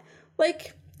combat,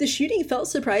 the shooting felt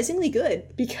surprisingly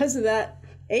good because of that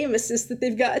aim assist that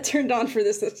they've got turned on for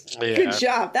this. Good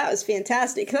job. That was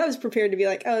fantastic. Because I was prepared to be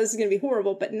like, oh, this is going to be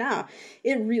horrible. But nah,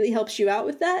 it really helps you out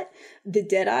with that. The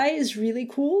Deadeye is really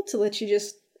cool to let you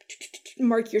just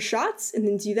mark your shots and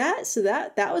then do that. So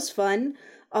that was fun.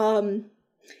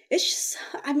 It's just,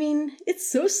 I mean, it's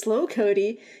so slow,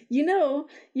 Cody.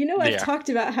 I've talked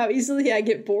about how easily I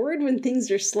get bored when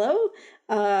things are slow.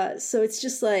 So it's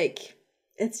just like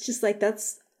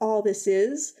that's all this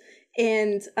is.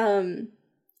 And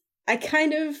I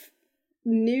kind of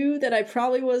knew that I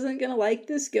probably wasn't going to like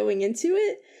this going into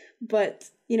it, but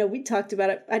we talked about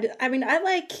it. I mean, I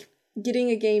like getting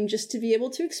a game just to be able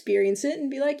to experience it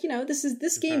and be like,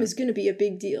 this game is going to be a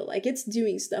big deal. Like, it's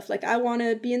doing stuff. Like, I want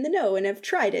to be in the know and have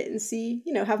tried it and see,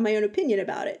 have my own opinion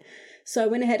about it. So I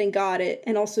went ahead and got it.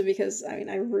 And also because, I mean,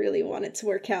 I really wanted to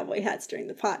wear cowboy hats during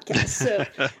the podcast. So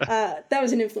that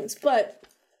was an influence. But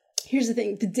here's the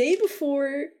thing. The day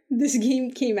before this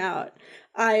game came out,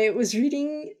 I was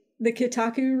reading the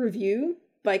Kotaku review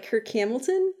by Kirk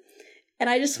Hamilton. And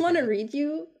I just want to read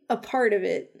you a part of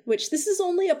it, which this is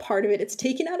only a part of it. It's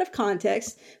taken out of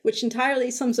context, which entirely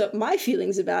sums up my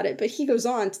feelings about it. But he goes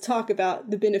on to talk about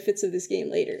the benefits of this game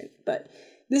later. But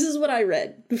this is what I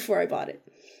read before I bought it.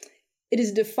 It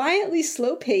is defiantly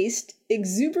slow-paced,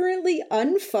 exuberantly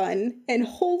unfun, and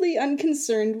wholly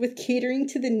unconcerned with catering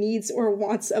to the needs or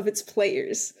wants of its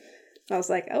players. I was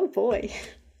like, oh boy,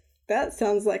 that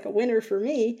sounds like a winner for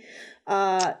me.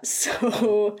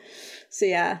 So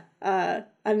yeah,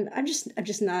 I'm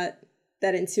just not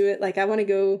that into it. Like, I want to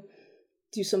go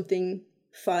do something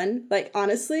fun. Like,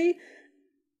 honestly,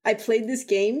 I played this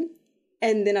game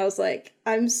and then I was like,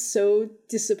 I'm so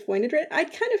disappointed. Right? I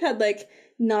kind of had like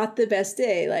not the best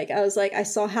day. Like, I was like, I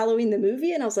saw Halloween the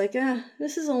movie and I was like,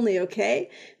 this is only okay.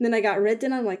 And then I got Red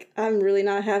Dead and I'm like, I'm really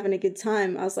not having a good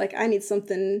time. I was like, I need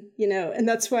something, and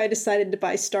that's why I decided to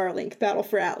buy Starlink Battle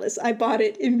for Atlas. I bought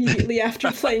it immediately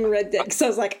after playing Red Dead because I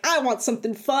was like, I want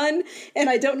something fun. And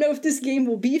I don't know if this game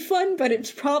will be fun, but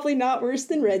it's probably not worse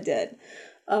than Red Dead.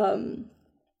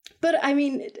 But I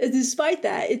mean, despite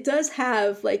that, it does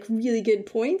have like really good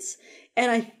points.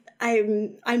 And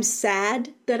I'm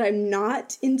sad that I'm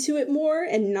not into it more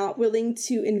and not willing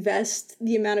to invest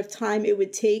the amount of time it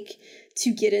would take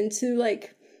to get into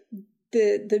like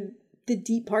the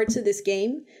deep parts of this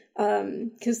game.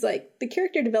 Because like the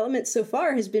character development so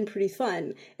far has been pretty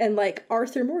fun, and like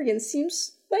Arthur Morgan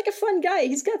seems like a fun guy.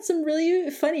 He's got some really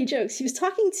funny jokes. He was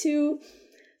talking to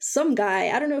some guy,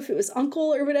 I don't know if it was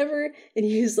Uncle or whatever, and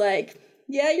he was like,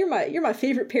 yeah, you're my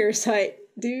favorite parasite,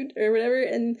 dude, or whatever.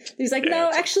 And he's like, no,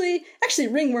 actually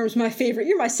Ringworm's my favorite.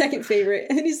 You're my second favorite.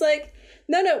 And he's like,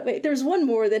 no, wait, there's one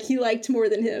more that he liked more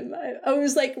than him. I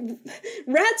was like,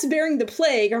 rats bearing the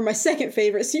plague are my second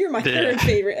favorite, so you're my third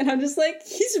favorite. And I'm just like,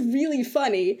 he's really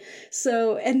funny.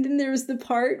 So, and then there was the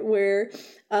part where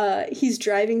he's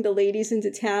driving the ladies into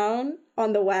town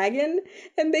on the wagon,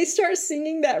 and they start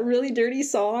singing that really dirty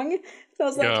song. I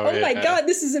was like, oh my God,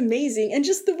 this is amazing. And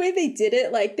just the way they did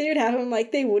it, like they would have them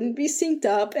like they wouldn't be synced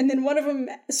up. And then one of them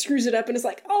screws it up and is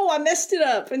like, oh, I messed it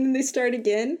up. And then they start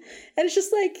again. And it's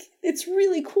just like, it's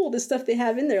really cool, the stuff they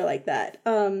have in there like that.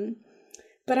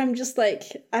 But I'm just like,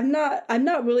 I'm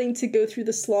not willing to go through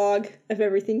the slog of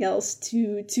everything else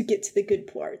to get to the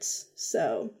good parts.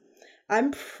 So I'm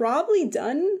probably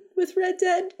done with Red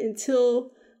Dead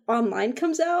until online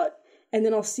comes out. And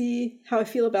then I'll see how I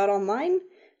feel about online.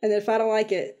 And then if I don't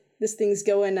like it, this thing's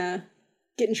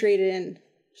getting traded in.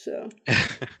 So,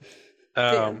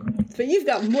 but you've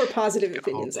got more positive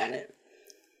opinions on it.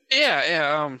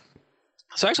 Yeah.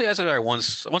 So actually,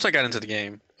 once I got into the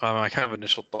game, my kind of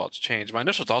initial thoughts changed. My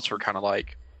initial thoughts were kind of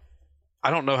like,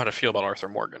 I don't know how to feel about Arthur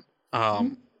Morgan.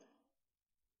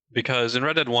 Because in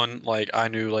Red Dead 1, like I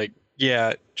knew, like,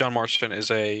 yeah, John Marston is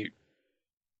a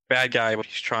bad guy, but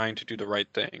he's trying to do the right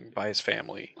thing by his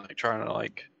family, like trying to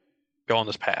like go on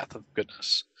this path of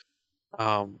goodness.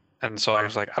 And so I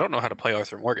was like, I don't know how to play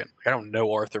Arthur Morgan. Like, I don't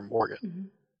know Arthur Morgan.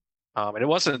 And it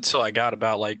wasn't until I got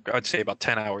about I'd say about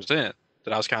 10 hours in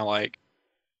that I was kind of like,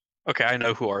 okay, I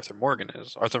know who Arthur Morgan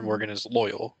is. Arthur Morgan is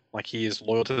loyal. Like, he is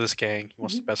loyal to this gang. He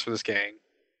wants the best for this gang.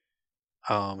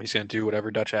 He's going to do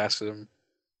whatever Dutch asks him.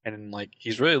 And like,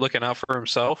 he's really looking out for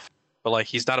himself, but like,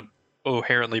 he's not an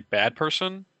inherently bad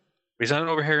person. But he's not an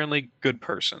inherently good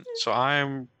person. So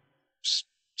I'm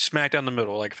smack down the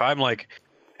middle. Like, if I'm like,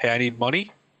 hey, I need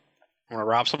money, I'm gonna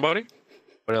rob somebody,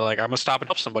 but like, I'm gonna stop and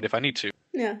help somebody if I need to.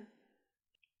 Yeah.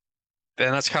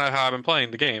 Then that's kind of how I've been playing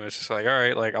the game. It's just like, all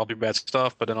right, like I'll do bad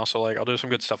stuff, but then also like I'll do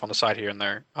some good stuff on the side here and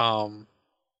there.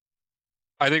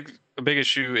 I think the big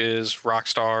issue is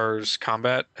Rockstar's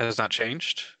combat has not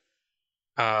changed.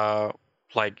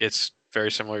 Like, it's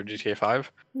very similar to GTA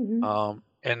 5.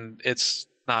 And it's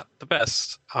not the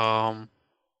best.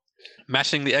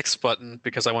 Mashing the X button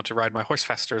because I want to ride my horse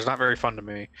faster is not very fun to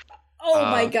me. Oh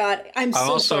my god, I'm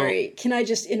so sorry. Can I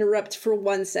just interrupt for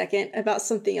 1 second about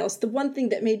something else? The one thing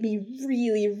that made me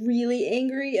really, really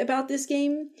angry about this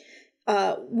game,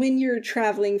 when you're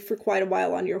traveling for quite a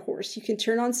while on your horse, you can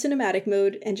turn on cinematic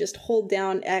mode and just hold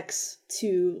down X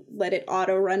to let it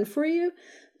auto run for you.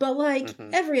 But like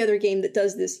every other game that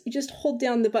does this, you just hold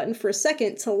down the button for a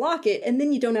second to lock it, and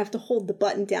then you don't have to hold the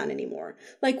button down anymore.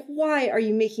 Like, why are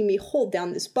you making me hold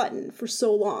down this button for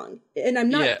so long? And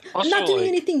I'm not doing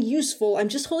anything useful. I'm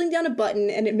just holding down a button,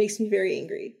 and it makes me very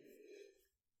angry.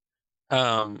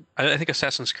 I think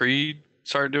Assassin's Creed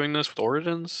started doing this with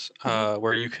Origins,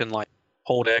 where you can like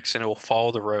hold X and it will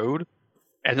follow the road.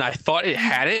 And I thought it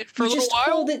had it for a little while. You just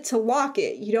hold it to lock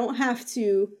it. You don't have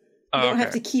to. You don't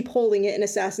have to keep holding it in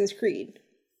Assassin's Creed.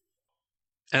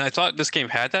 And I thought this game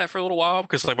had that for a little while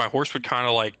because like my horse would kind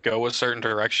of like go a certain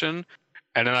direction,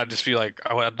 and then I'd just be like,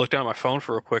 I'd look down at my phone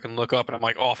for real quick and look up, and I'm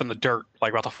like off in the dirt,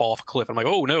 like about to fall off a cliff. I'm like,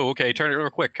 oh no, okay, turn it real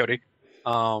quick, Cody.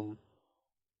 I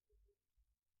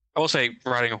will say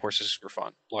riding a horse is super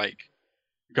fun. Like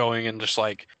going and just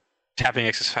like tapping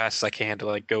X as fast as I can to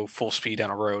like go full speed down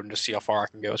a road and just see how far I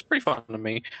can go. It's pretty fun to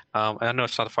me. And I know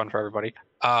it's not fun for everybody.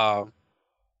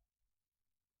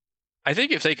 I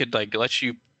think if they could like let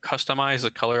you customize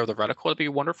the color of the reticle, it'd be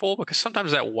wonderful because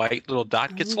sometimes that white little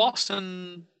dot gets lost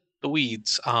in the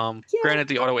weeds. Granted,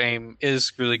 the auto aim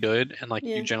is really good, and like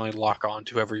you generally lock on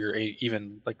to whoever you're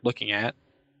even like looking at.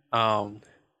 I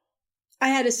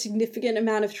had a significant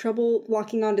amount of trouble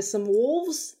locking onto some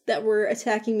wolves that were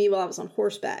attacking me while I was on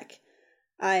horseback.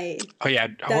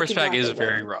 Horseback is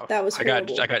very rough. That was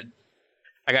horrible. I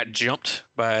got jumped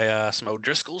by some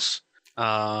O'Driscolls,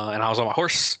 and I was on my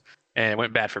horse. And it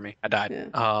went bad for me. I died.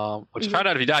 Which found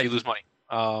out if you die, you lose money.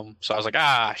 So I was like,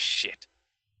 shit.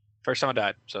 First time I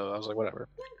died. So I was like, whatever.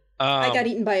 I got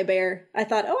eaten by a bear. I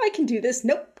thought, I can do this.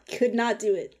 Nope. Could not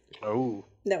do it. Oh.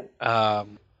 No. I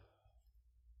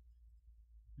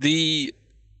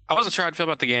wasn't sure how I'd feel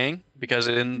about the gang because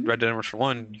in Red Dead Redemption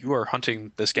 1, you are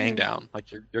hunting this gang down. Like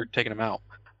you're taking them out.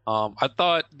 I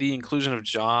thought the inclusion of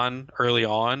John early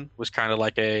on was kind of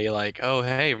like oh,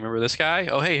 hey, remember this guy?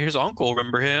 Oh, hey, here's Uncle.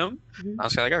 Remember him? I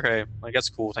was kind of like, okay, like that's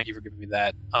cool. Thank you for giving me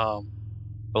that.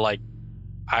 But like,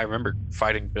 I remember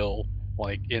fighting Bill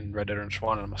like in Red Dead Redemption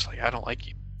 1, and I'm just like, I don't like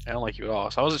you. I don't like you at all.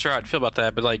 So I wasn't sure how I'd feel about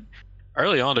that. But like,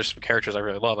 early on, there's some characters I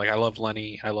really love. Like, I love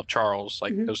Lenny. And I love Charles.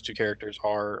 Like, those two characters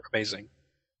are amazing.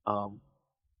 A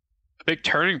big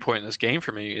turning point in this game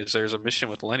for me is there's a mission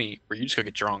with Lenny where you just go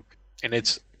get drunk. And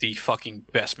it's the fucking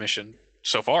best mission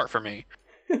so far for me.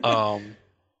 And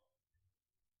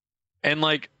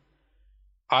like,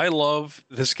 I love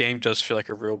this game does feel like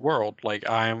a real world. Like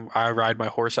I ride my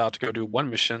horse out to go do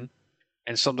one mission,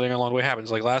 and something along the way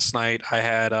happens. Like last night, I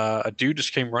had a dude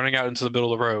just came running out into the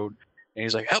middle of the road, and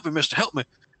he's like, "Help me, Mister, help me!"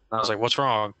 And I was like, "What's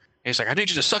wrong?" And he's like, "I need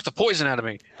you to suck the poison out of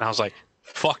me." And I was like,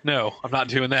 "Fuck no, I'm not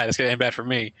doing that. It's gonna end bad for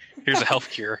me. Here's a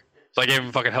health cure." So I gave him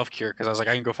a fucking health cure because I was like,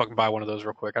 I can go fucking buy one of those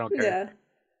real quick. I don't care.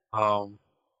 Yeah.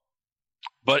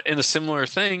 But in a similar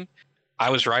thing, I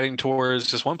was riding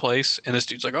towards this one place, and this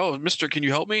dude's like, "Oh, Mister, can you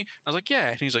help me?" I was like,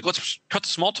 "Yeah." And he's like, "Let's cut the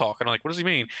small talk." And I'm like, "What does he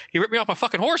mean?" He ripped me off my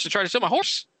fucking horse and tried to steal my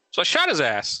horse. So I shot his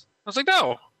ass. I was like,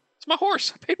 "No, it's my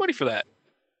horse. I paid money for that."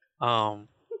 I'm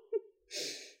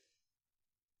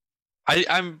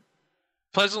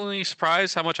pleasantly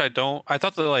surprised how much I thought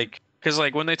that because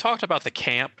when they talked about the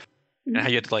camp. And how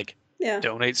you had to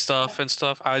donate stuff and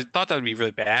stuff. I thought that would be really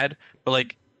bad,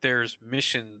 but there's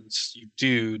missions you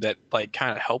do that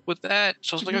kind of help with that.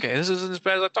 So I was like, okay, this isn't as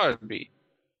bad as I thought it would be.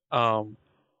 I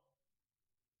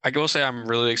will say I'm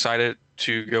really excited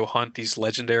to go hunt these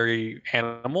legendary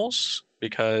animals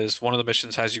because one of the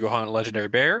missions has you go hunt a legendary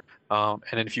bear. And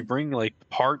then if you bring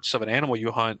parts of an animal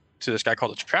you hunt to this guy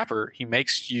called the Trapper, he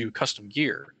makes you custom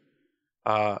gear.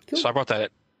 Cool. So I brought that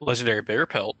legendary bear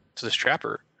pelt to this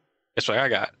Trapper. Guess what I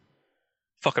got?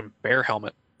 Fucking bear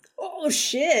helmet. Oh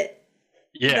shit!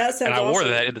 Yeah, and I wore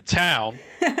that into town,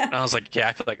 and I was like, "Yeah,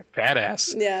 I feel like a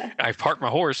badass." Yeah. And I parked my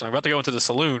horse, and I'm about to go into the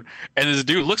saloon, and this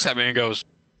dude looks at me and goes,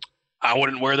 "I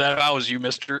wouldn't wear that if I was you,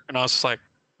 Mister." And I was just like,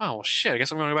 "Oh shit! I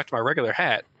guess I'm going to go back to my regular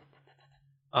hat."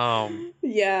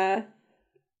 Yeah,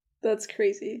 that's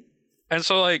crazy. And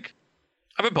so I've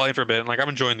been playing for a bit, and I'm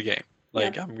enjoying the game.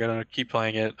 I'm gonna keep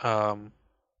playing it.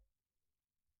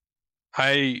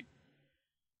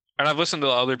 I've listened to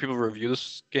other people review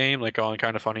this game, on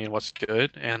Kind of Funny and What's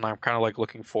Good, and I'm kind of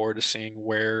looking forward to seeing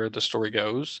where the story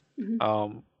goes.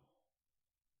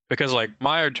 Because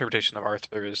my interpretation of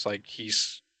Arthur is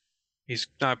he's He's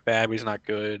not bad, but he's not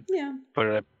good. Yeah.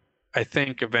 But I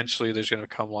think eventually there's going to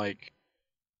come like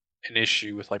an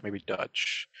issue with like maybe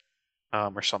Dutch,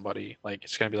 or somebody. Like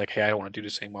it's going to be like, hey, I don't want to do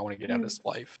this anymore. I want to get out of this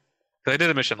life. Because I did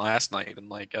a mission last night, and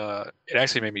like it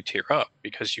actually made me tear up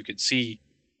because you could see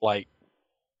like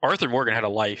Arthur Morgan had a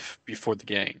life before the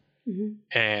game,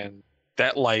 and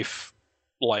that life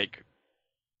like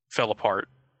fell apart,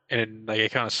 and like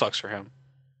it kind of sucks for him.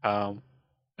 And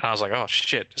I was like, oh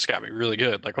shit, this got me really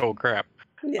good. Like, oh crap.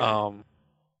 Yeah.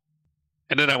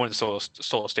 And then I went and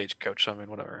stole a stagecoach. So I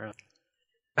mean, whatever.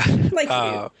 Like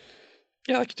you do.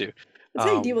 Yeah, like you do. That's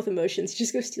how you deal with emotions. You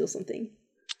just go steal something.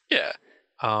 Yeah.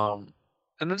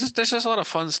 And there's just a lot of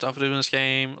fun stuff to do in this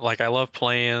game. Like I love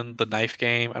playing the knife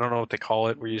game. I don't know what they call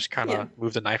it, where you just kind of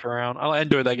move the knife around. I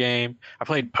enjoyed that game. I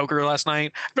played poker last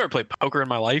night. I've never played poker in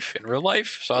my life, in real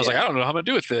life. So I was like, I don't know how I'm gonna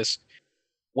do with this.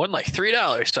 Won like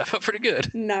 $3, so I felt pretty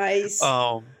good. Nice.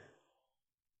 And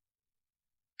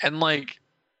like,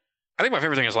 I think my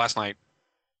favorite thing is last night.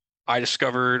 I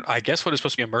discovered, I guess, what is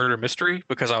supposed to be a murder mystery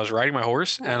because I was riding my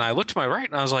horse and I looked to my right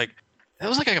and I was like, that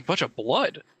was like a bunch of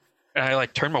blood. And I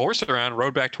like turned my horse around,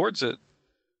 rode back towards it,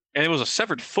 and it was a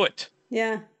severed foot.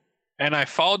 Yeah. And I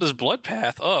followed this blood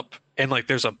path up, and like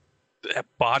there's a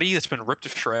body that's been ripped to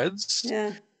shreds.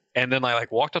 Yeah. And then I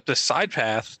like walked up this side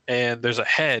path, and there's a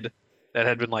head that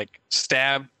had been like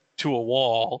stabbed to a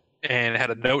wall and had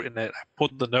a note in it. I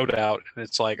pulled the note out, and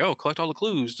it's like, oh, collect all the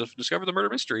clues to discover the murder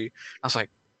mystery. I was like,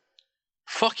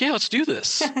 fuck yeah, let's do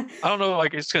this. I don't know,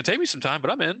 like it's gonna take me some time,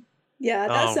 but I'm in. Yeah,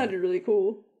 that sounded really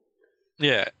cool.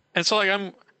 Yeah. And so like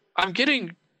I'm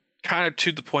getting kind of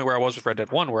to the point where I was with Red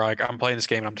Dead 1 where like I'm playing this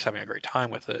game and I'm just having a great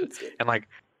time with it. And like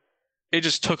it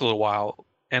just took a little while,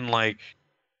 and like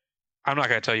I'm not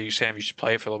going to tell you, Sam, you should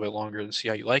play it for a little bit longer and see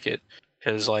how you like it,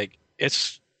 cuz like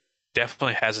it's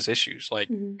definitely has its issues. Like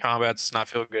combat's not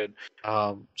feel good.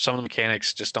 Some of the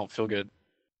mechanics just don't feel good.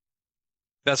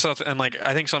 That's something, and like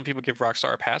I think some people give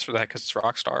Rockstar a pass for that cuz it's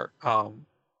Rockstar.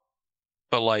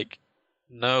 But like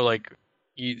no, like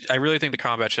I really think the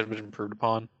combat should have been improved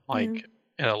upon, like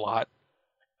in a lot.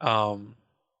 And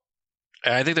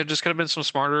I think there just could have been some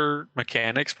smarter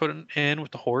mechanics put in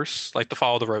with the horse, like the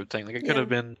follow the road thing. Like it could have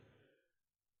been,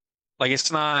 like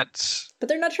it's not. But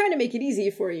they're not trying to make it easy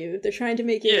for you. They're trying to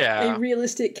make it a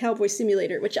realistic cowboy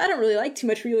simulator, which I don't really like too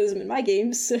much realism in my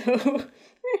games. So.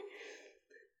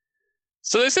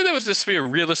 So they said that was just to be a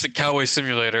realistic cowboy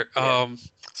simulator.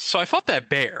 So I fought that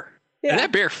bear. Yeah. And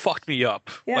that bear fucked me up.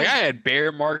 Yeah. Like I had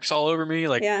bear marks all over me,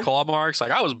 like claw marks.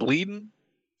 Like I was bleeding.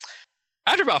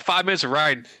 After about 5 minutes of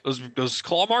riding, those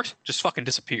claw marks just fucking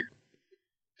disappeared.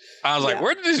 I was like,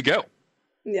 where did this go?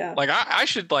 Yeah. Like I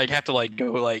should like have to like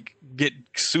go like get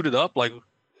suited up. Like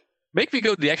make me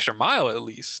go the extra mile at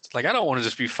least. Like I don't want to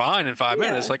just be fine in 5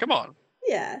 minutes. Like come on.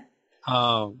 Yeah.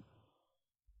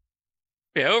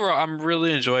 Yeah. Overall, I'm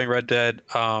really enjoying Red Dead.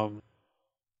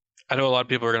 I know a lot of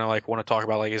people are gonna like want to talk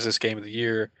about like, is this game of the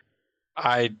year?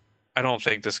 I don't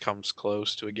think this comes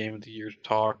close to a game of the year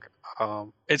talk.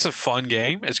 It's a fun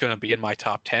game. It's gonna be in my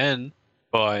top 10,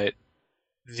 but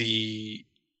the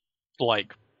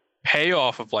like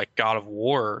payoff of like God of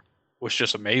War was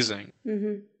just amazing.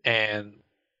 And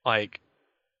like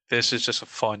this is just a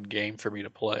fun game for me to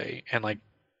play. And like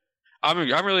I'm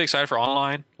really excited for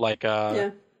online. Like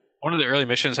one of the early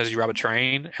missions has you rob a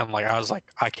train, and like I was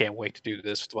like, I can't wait to do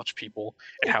this with a bunch of people,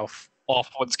 and how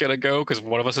awful it's gonna go because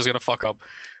one of us is gonna fuck up.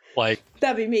 Like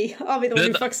that'd be me. I'll be the one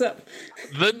who fucks up.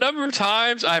 The number of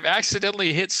times I've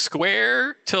accidentally hit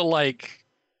square to like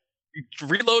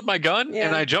reload my gun,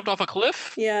 and I jumped off a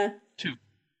cliff. Yeah. 2.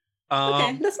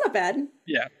 Okay, that's not bad.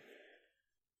 Yeah.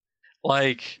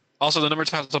 Like also the number of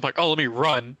times I'm like, oh, let me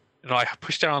run, and I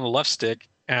push down on the left stick.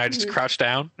 And I just crouch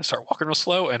down and start walking real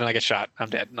slow, and then I get shot. I'm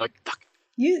dead. And I'm like, fuck.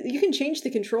 You can change the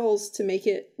controls to make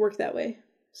it work that way.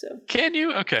 So can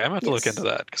you? Okay, I'm gonna have to look into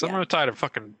that because I'm really tired of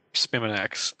fucking spamming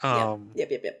X. Yep.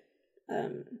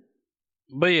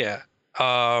 But yeah,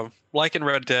 like in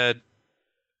Red Dead, I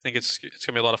think it's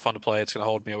gonna be a lot of fun to play. It's gonna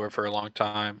hold me over for a long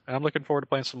time, and I'm looking forward to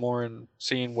playing some more and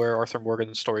seeing where Arthur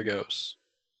Morgan's story goes.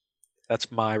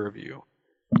 That's my review.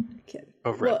 Okay.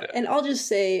 Of Red Dead. And I'll just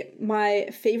say my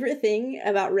favorite thing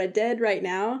about Red Dead right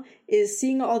now is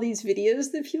seeing all these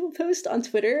videos that people post on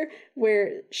Twitter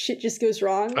where shit just goes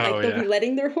wrong. Like they'll be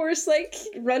letting their horse like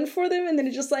run for them, and then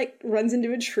it just like runs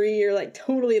into a tree or like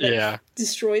totally like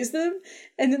destroys them.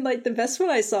 And then like the best one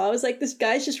I saw was like this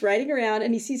guy's just riding around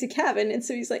and he sees a cabin, and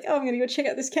so he's like, oh, I'm gonna go check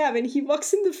out this cabin. He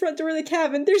walks in the front door of the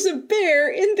cabin. There's a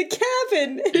bear in the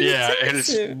cabin. And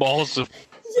it's balls of.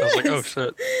 Yes. I was like, oh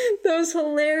shit. That was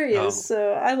hilarious.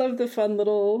 So I love the fun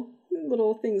little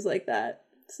things like that.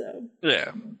 So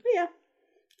yeah.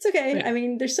 It's okay. Yeah. I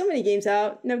mean, there's so many games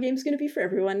out. No game's going to be for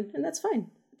everyone, and that's fine.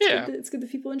 It's good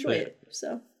that people enjoy it.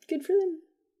 So good for them.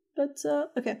 But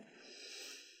okay.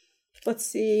 Let's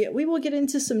see. We will get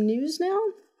into some news now.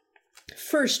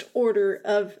 First order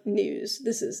of news.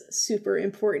 This is super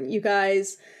important, you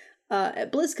guys.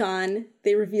 At BlizzCon,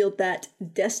 they revealed that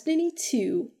Destiny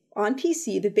 2 on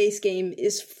PC, the base game,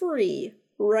 is free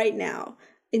right now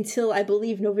until I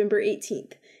believe November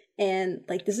 18th. And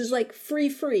like, this is like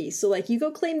free. So like, you go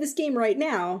claim this game right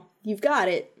now, you've got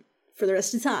it for the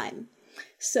rest of the time.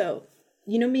 So,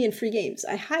 you know me and free games.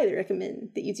 I highly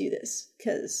recommend that you do this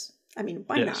because, I mean,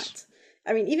 why not?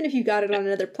 I mean, even if you got it on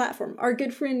another platform. Our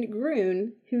good friend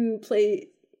Groon,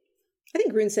 I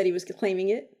think Groon said he was claiming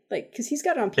it, like, because he's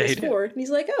got it on PS4, and he's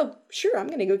like, oh, sure, I'm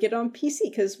going to go get it on PC,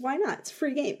 because why not? It's a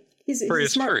free game. He's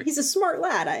a smart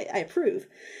lad. I approve.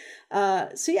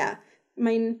 So yeah, I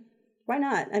mean, why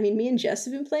not? I mean, me and Jess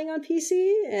have been playing on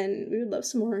PC, and we would love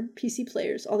some more PC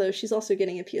players, although she's also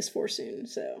getting a PS4 soon,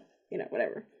 so, you know,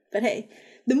 whatever. But hey,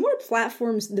 the more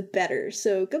platforms, the better,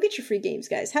 so go get your free games,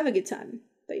 guys. Have a good time.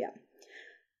 But yeah.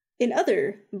 In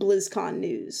other BlizzCon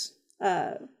news,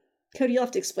 Cody, you'll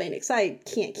have to explain it, because I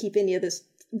can't keep any of this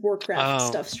Warcraft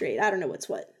stuff straight. I don't know what's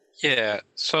what. Yeah,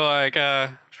 so like,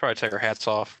 probably take our hats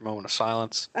off for a moment of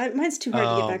silence. Mine's too hard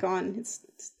to get back on. It's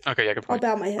okay, yeah, good point.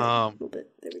 I'll bow my head a little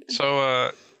bit. There we go.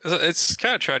 So it's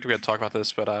kind of tragic we had to talk about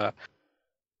this, but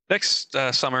next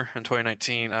summer in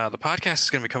 2019, the podcast is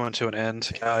going to be coming to an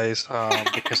end, guys,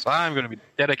 because I'm going to be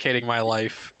dedicating my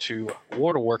life to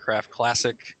World of Warcraft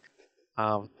Classic.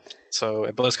 So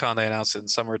at BlizzCon, they announced in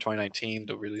summer 2019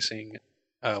 they're releasing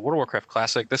World of Warcraft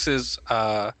Classic. This is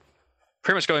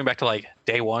pretty much going back to like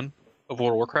day one of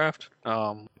World of Warcraft,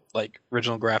 like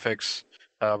original graphics,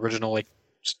 original like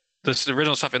the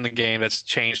original stuff in the game that's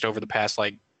changed over the past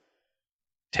like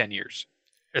 10 years.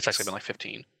 It's actually been like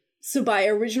 15. So by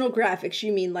original graphics,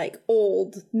 you mean like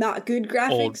old, not good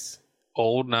graphics?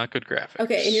 Old, not good graphics.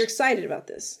 Okay, and you're excited about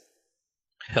this?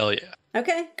 Hell yeah.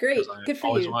 Okay, great. Good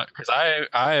for you. Because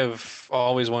I have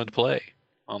always wanted to play.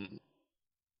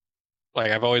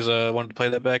 Like I've always wanted to play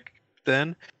that back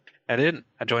then. I didn't.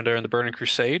 I joined during the Burning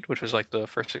Crusade, which was like the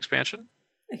first expansion.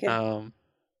 Okay.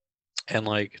 And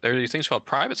like there are these things called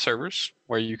private servers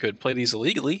where you could play these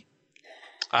illegally.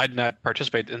 I did not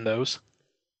participate in those.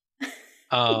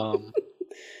 Totally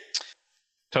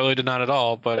did not at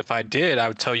all. But if I did, I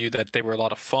would tell you that they were a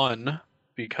lot of fun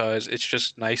because it's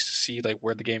just nice to see like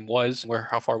where the game was and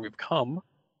how far we've come.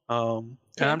 And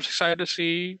I'm just excited to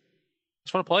see. I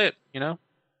just want to play it. You know,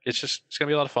 it's gonna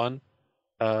be a lot of fun.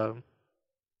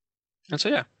 And so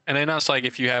yeah, and then that's like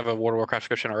if you have a World of Warcraft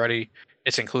subscription already,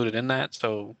 it's included in that.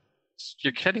 So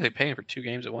you're technically paying for 2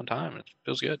 games at one time, and it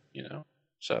feels good, you know.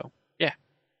 So yeah,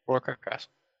 World of Warcraft Classic.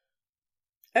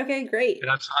 Okay, great.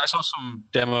 And I saw some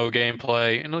demo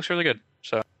gameplay, and it looks really good.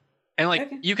 So, and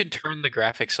like you can turn the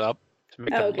graphics up to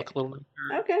make them look a little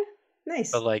nicer. Okay,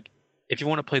 nice. But like, if you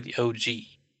want to play the OG, you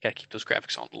gotta keep those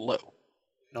graphics on low.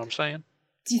 You know what I'm saying?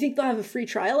 Do you think they'll have a free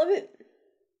trial of it?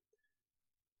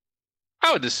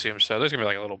 I would assume so. There's gonna be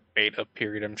like a little beta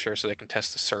period, I'm sure, so they can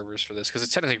test the servers for this because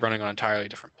it's technically running on an entirely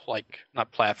different, like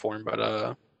not platform,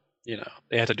 but you know,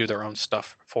 they have to do their own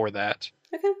stuff for that.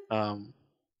 Okay.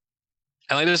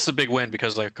 And like this is a big win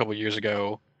because like a couple of years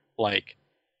ago, like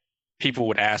people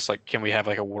would ask like, can we have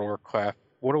like a World of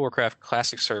Warcraft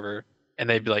Classic server? And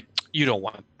they'd be like, you don't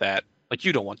want that. Like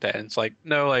you don't want that. And it's like,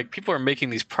 no, like people are making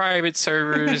these private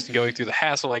servers and going through the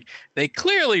hassle. Like they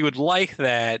clearly would like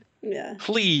that. Yeah.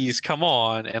 Please come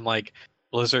on. And like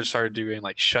Blizzard started doing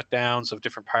like shutdowns of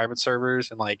different private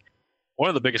servers, and like one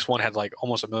of the biggest one had like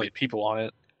almost 1 million people on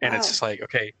it. And it's just like,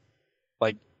 okay,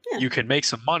 like you can make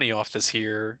some money off this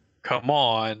here. Come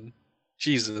on.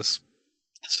 Jesus.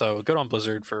 So good on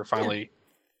Blizzard for finally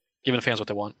giving the fans what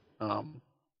they want.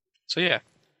 So yeah.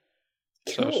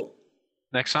 Cool. So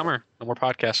next summer, no more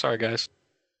podcasts. Sorry guys.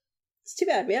 It's too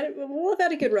bad. We'll have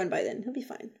had a good run by then. He'll be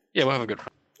fine. Yeah, we'll have a good run.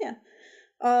 Yeah.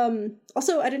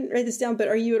 Also, I didn't write this down, but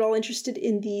are you at all interested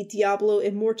in the Diablo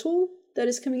Immortal that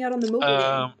is coming out on the mobile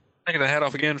game? Taking the hat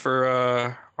off again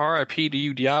for RIP to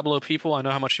you Diablo people. I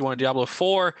know how much you wanted Diablo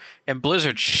 4, and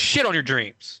Blizzard shit on your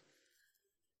dreams.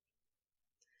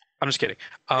 I'm just kidding.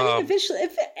 I mean,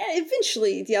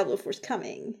 eventually Diablo 4 is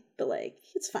coming, but like,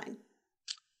 it's fine.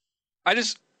 All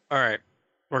right.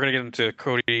 We're going to get into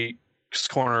Cody's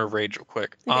Corner of Rage real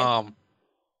quick. Okay.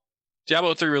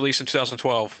 Diablo 3 released in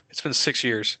 2012. It's been 6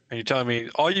 years. And you're telling me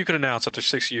all you could announce after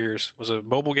 6 years was a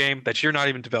mobile game that you're not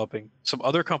even developing. Some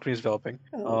other company is developing.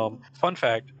 Fun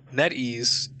fact,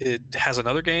 NetEase, it has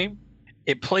another game.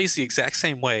 It plays the exact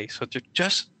same way. So you're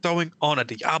just throwing on a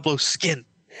Diablo skin.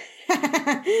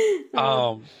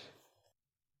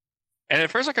 And at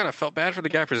first I kind of felt bad for the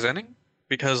guy presenting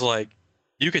because like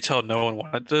you could tell no one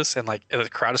wanted this, and like the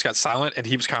crowd just got silent, and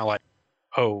he was kind of like,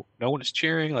 "Oh, no one is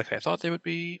cheering like I thought they would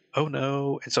be. Oh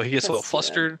no!" And so he gets a little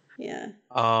flustered. Yeah.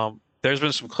 There's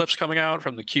been some clips coming out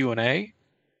from the Q&A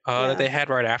that they had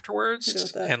right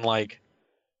afterwards, and like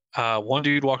one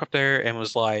dude walked up there and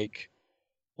was like,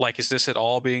 is this at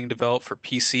all being developed for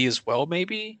PC as well,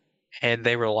 maybe? And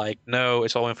they were like, no,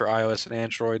 it's only for iOS and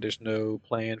Android. There's no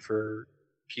plan for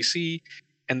PC.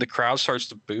 And the crowd starts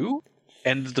to boo.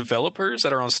 And the developers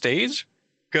that are on stage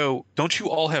go, don't you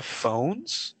all have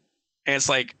phones? And it's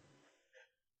like,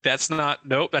 that's not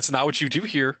what you do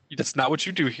here. That's not what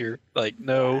you do here. Like,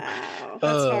 no. Wow,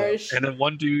 that's harsh. And then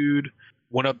one dude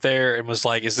went up there and was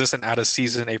like, is this an out of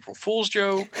season April Fool's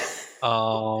joke?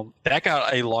 That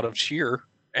got a lot of cheer.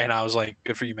 And I was like,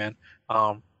 good for you, man.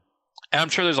 And I'm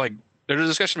sure there's a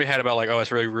discussion to be had about like, oh,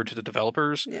 it's really rude to the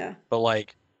developers. Yeah. But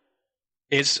like,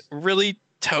 it's really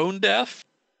tone deaf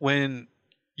when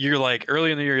you're like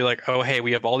early in the year, you're like, oh, hey,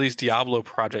 we have all these Diablo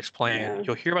projects planned. Yeah.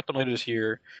 You'll hear about them later this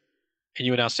year. And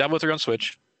you announce Diablo 3 on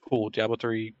Switch. Cool. Diablo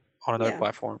 3 on another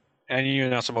platform. And you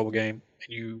announce a mobile game. And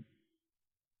you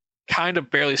kind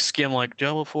of barely skim like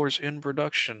Diablo 4 is in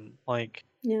production. Like,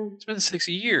 it's been 6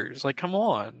 years. Like, come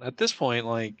on. At this point,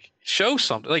 like, show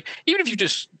something. Like, even if you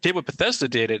just did what Bethesda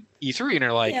did at E3 and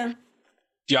are like,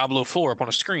 Diablo 4 up on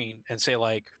a screen and say,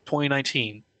 like,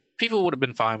 2019, people would have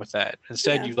been fine with that.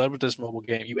 Instead, you led with this mobile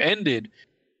game. You ended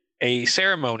a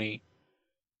ceremony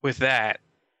with that.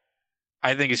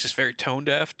 I think it's just very tone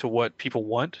deaf to what people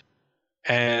want.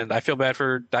 And I feel bad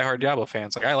for diehard Diablo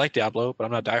fans. Like, I like Diablo, but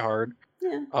I'm not diehard.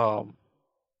 Yeah.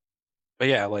 But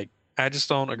yeah, like, I just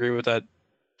don't agree with that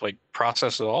like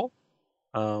process at all.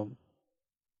 I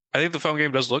think the phone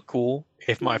game does look cool.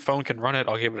 If my phone can run it,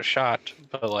 I'll give it a shot.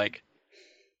 But like,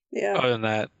 other than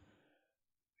that,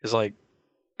 it's like,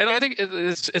 and I think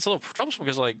it's a little troublesome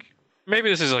because like maybe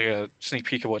this is like a sneak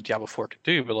peek of what Diablo 4 could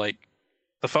do, but like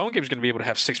the phone game is going to be able to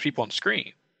have 6 people on the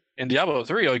screen. In Diablo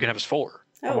 3, all you can have is 4,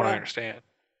 from what I understand.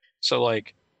 So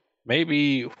like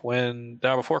maybe when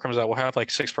Diablo 4 comes out, we'll have like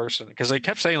 6 person because they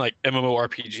kept saying like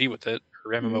MMORPG with it.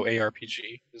 Or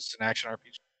MMOARPG. It's an action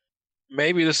RPG.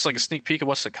 Maybe this is like a sneak peek of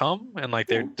what's to come, and like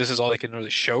this is all they can really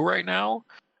show right now.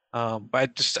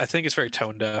 But I think it's very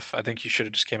tone deaf. I think you should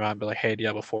have just came out and be like, "Hey,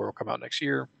 Diablo 4 will come out next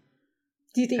year."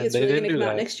 Do you think it's really going to come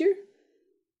out next year?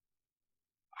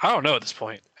 I don't know at this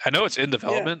point. I know it's in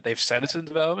development. Yeah. They've said it's in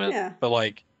development, but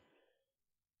like,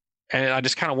 and I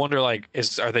just kind of wonder, like,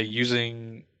 are they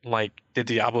using like did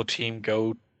the Diablo team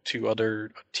go to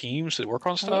other teams that work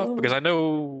on stuff? Because I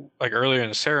know like earlier in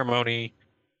the ceremony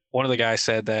one of the guys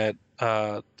said that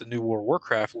the new World of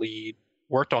Warcraft lead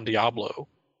worked on Diablo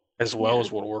as well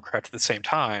as World of Warcraft at the same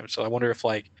time. So I wonder if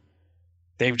like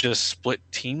they've just split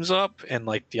teams up and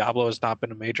like Diablo has not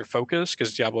been a major focus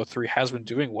because Diablo 3 has been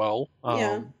doing well.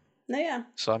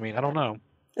 So I mean, I don't know.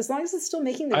 As long as it's still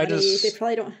making the money, they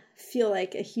probably don't feel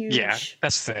like a huge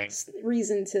that's the thing.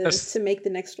 Reason to make the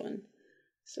next one.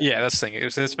 So. Yeah, that's the thing.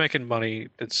 It's making money.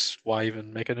 It's why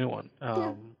even make a new one.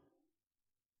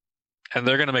 And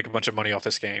they're going to make a bunch of money off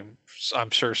this game.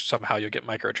 I'm sure somehow you'll get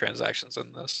microtransactions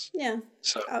in this. Yeah.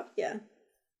 So. Yeah.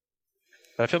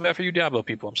 But I feel bad for you Diablo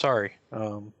people. I'm sorry.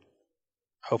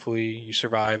 Hopefully you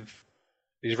survive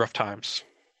these rough times.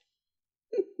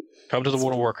 Come to the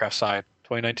World of Warcraft side,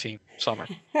 2019 summer.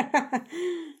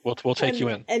 We'll take you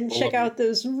in. And check out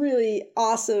those really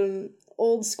awesome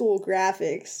old school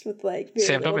graphics with like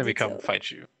Sam, don't make me come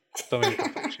fight you. Don't make me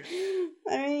come fight you.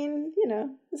 I mean,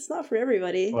 it's not for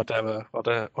everybody. We'll have a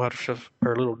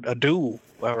duel.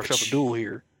 We'll have ourselves a duel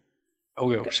here. Oh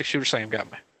yeah, 6-shooter Sam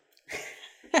got me.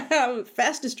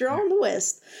 Fastest draw in the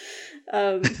West.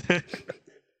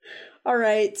 All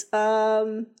right.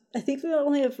 I think we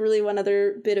only have really one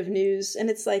other bit of news, and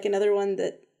it's like another one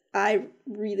that I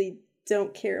really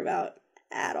don't care about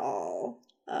at all.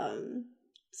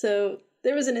 So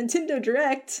there was a Nintendo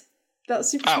Direct about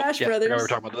Super Smash Brothers. I know we're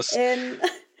talking about this. And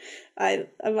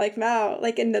I'm like, wow,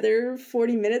 like another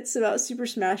 40 minutes about Super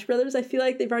Smash Brothers. I feel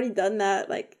like they've already done that.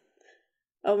 Like,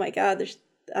 oh my God,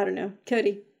 I don't know.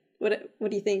 Cody, what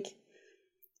do you think?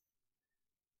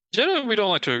 Generally, we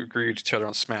don't like to agree with each other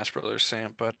on Smash Brothers,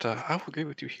 Sam, but I will agree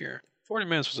with you here. 40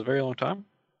 minutes was a very long time,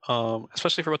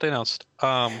 especially for what they announced.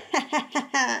 So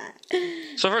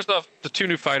first off, the 2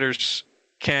 new fighters,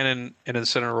 Canon and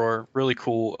Incineroar, really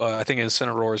cool. I think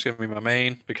Incineroar is going to be my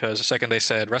main because the second they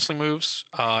said wrestling moves,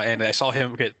 and I saw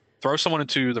him throw someone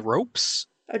into the ropes.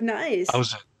 Oh, nice. I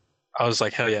was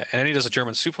like, hell yeah. And then he does a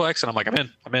German suplex, and I'm like,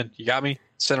 I'm in. You got me.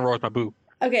 Incineroar is my boo.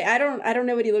 Okay, I don't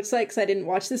know what he looks like because I didn't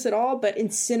watch this at all, but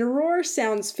Incineroar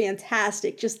sounds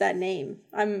fantastic, just that name.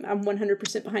 I'm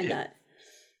 100% behind that.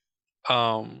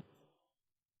 I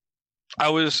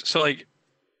was so like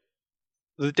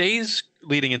the days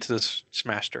leading into this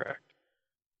Smash Direct,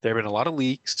 there have been a lot of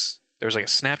leaks. There was like a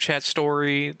Snapchat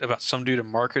story about some dude in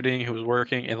marketing who was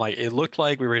working, and like it looked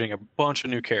like we were getting a bunch of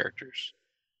new characters.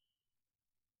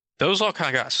 Those all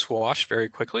kind of got squashed very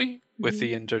quickly with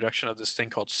the introduction of this thing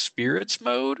called Spirits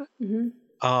Mode. And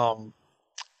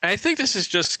I think this is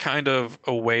just kind of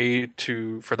a way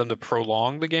for them to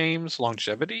prolong the game's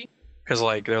longevity, because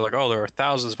like they're like, oh, there are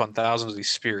thousands upon thousands of these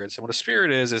spirits, and what a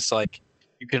spirit is, it's like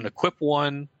you can equip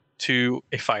one to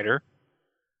a fighter.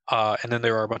 And then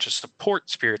there are a bunch of support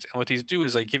spirits, and what these do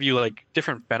is they give you like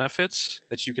different benefits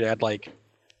that you could add. Like,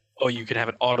 oh, you can have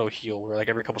an auto heal where like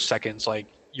every couple seconds, like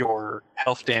your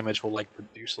health damage will like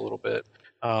reduce a little bit.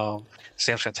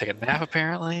 Sam's gonna take a nap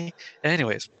apparently.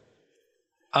 Anyways,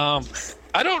 I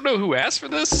don't know who asked for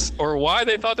this or why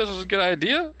they thought this was a good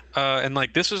idea. And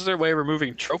like this was their way of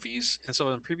removing trophies. And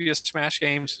so in previous Smash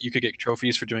games, you could get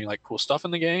trophies for doing like cool stuff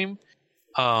in the game.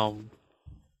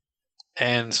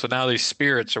 And so now these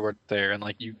spirits are there, and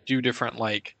like you do different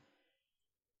like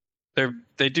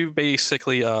they do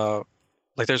basically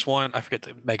like there's one, I forget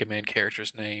the Mega Man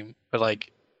character's name, but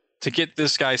like to get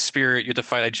this guy's spirit you have to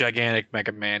fight a gigantic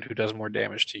Mega Man who does more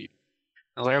damage to you.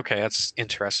 I was like, okay, that's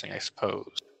interesting, I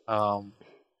suppose. And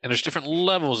there's different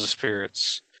levels of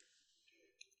spirits.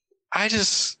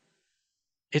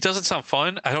 It doesn't sound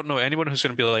fun. I don't know anyone who's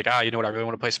going to be like, you know what I really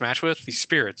want to play Smash with? These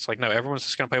spirits. Like, no, everyone's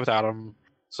just going to play without them.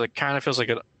 So it kind of feels like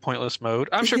a pointless mode.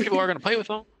 I'm sure people are going to play with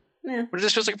them. Yeah. But it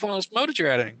just feels like a pointless mode that you're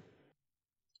adding.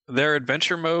 Their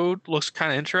adventure mode looks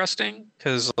kind of interesting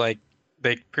because like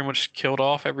they pretty much killed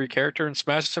off every character in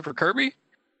Smash except for Kirby.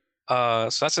 So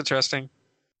that's interesting.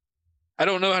 I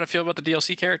don't know how to feel about the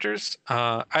DLC characters.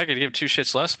 I could give two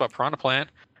shits less about Piranha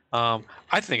Plant. I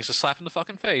think it's a slap in the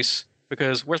fucking face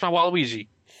because where's my Waluigi?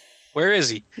 Where is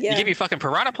he? Yeah. You give me fucking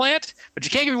Piranha Plant, but you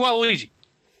can't give me Waluigi.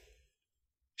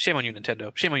 Shame on you,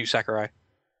 Nintendo. Shame on you, Sakurai.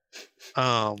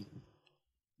 I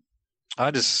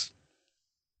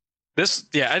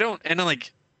don't, and then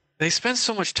like, they spend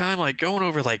so much time like going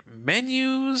over like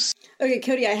menus. Okay,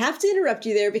 Cody, I have to interrupt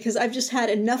you there because I've just had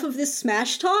enough of this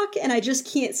Smash talk and I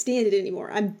just can't stand it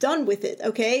anymore. I'm done with it,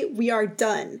 okay? We are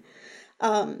done.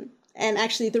 And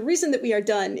actually, the reason that we are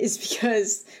done is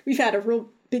because we've had a real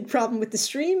big problem with the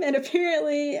stream, and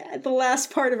apparently the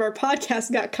last part of our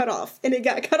podcast got cut off, and it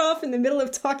got cut off in the middle of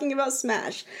talking about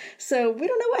Smash. So we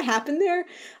don't know what happened there.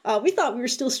 We thought we were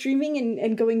still streaming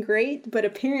and going great, but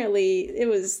apparently it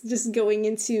was just going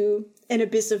into an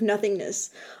abyss of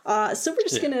nothingness. So we're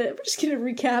just gonna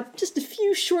recap just a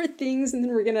few short things, and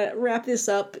then we're gonna wrap this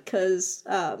up because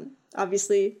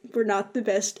obviously we're not the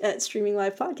best at streaming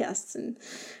live podcasts, and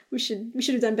we should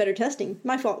have done better testing.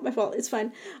 My fault. It's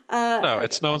fine. No,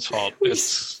 it's no one's fault.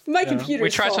 It's my computer's we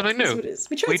tried fault. something new.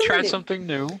 We tried something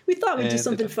new. We thought we'd do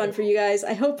something fun for you guys.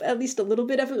 I hope at least a little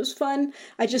bit of it was fun.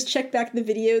 I just checked back the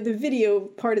video. The video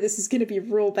part of this is going to be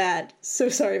real bad. So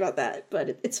sorry about that,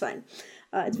 but it's fine.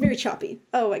 It's very choppy.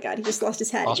 Oh my god, he just lost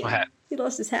his hat. My hat. He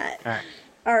lost his hat.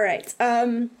 All right.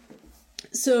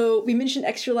 So we mentioned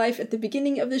Extra Life at the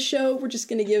beginning of the show. We're just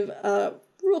going to give a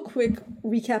real quick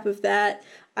recap of that.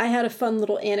 I had a fun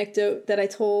little anecdote that I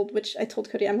told, which I told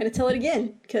Cody I'm going to tell it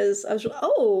again because I was,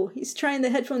 he's trying the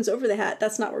headphones over the hat.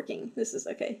 That's not working. This is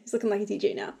okay. He's looking like a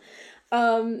DJ now.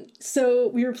 So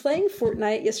we were playing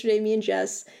Fortnite yesterday, me and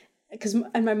Jess,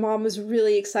 and my mom was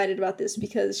really excited about this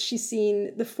because she's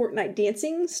seen the Fortnite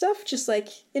dancing stuff just like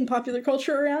in popular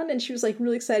culture around, and she was like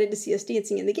really excited to see us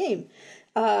dancing in the game.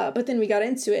 But then we got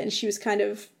into it and she was kind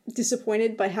of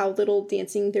disappointed by how little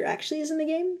dancing there actually is in the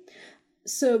game.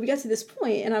 So we got to this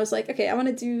point and I was like, okay, I want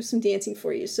to do some dancing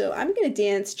for you. So I'm going to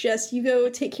dance. Jess, you go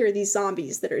take care of these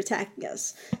zombies that are attacking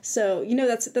us. So,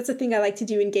 that's a thing I like to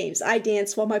do in games. I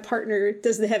dance while my partner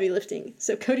does the heavy lifting.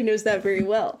 So Cody knows that very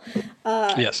well.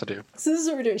 Yes, I do. So this is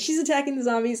what we're doing. She's attacking the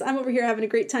zombies. I'm over here having a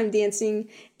great time dancing.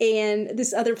 And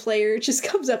this other player just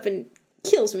comes up and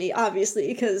kills me, obviously,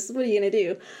 because what are you going to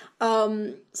do?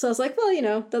 So I was like,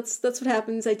 well, that's what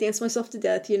happens. I dance myself to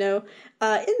death, In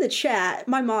the chat,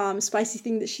 my mom, spicy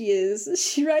thing that she is,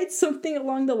 she writes something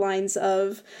along the lines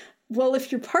of, well,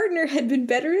 if your partner had been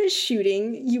better at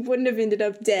shooting, you wouldn't have ended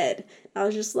up dead. I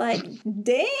was just like,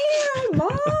 damn,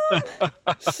 Mom!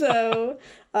 So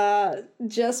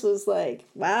Jess was like,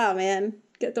 wow, man.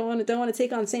 Don't want to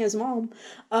take on Sam's mom.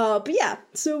 But yeah,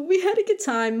 so we had a good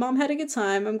time. Mom had a good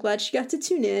time. I'm glad she got to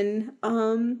tune in.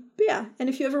 But yeah, and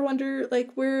if you ever wonder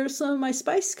like where some of my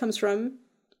spice comes from,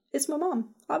 it's my mom,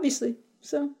 obviously.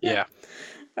 So yeah.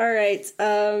 All right,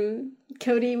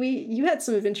 Cody, you had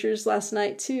some adventures last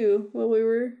night too while we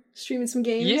were streaming some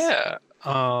games. Yeah.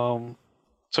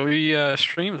 So we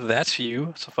streamed That's You.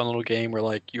 It's a fun little game where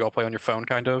like you all play on your phone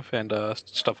kind of, and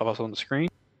stuff pops on the screen.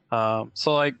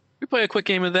 So like we play a quick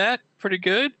game of that, pretty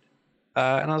good.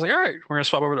 And I was like, all right, we're gonna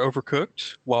swap over to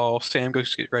Overcooked while Sam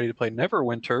goes to get ready to play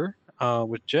Neverwinter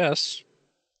with Jess.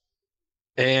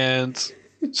 And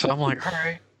so I'm like, all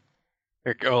right.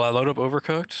 I load up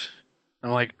Overcooked.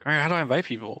 I'm like, all right, how do I invite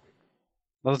people?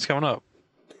 Nothing's coming up.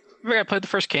 I gotta play the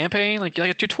first campaign, like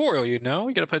a tutorial, you know?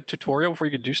 You gotta play a tutorial before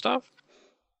you can do stuff.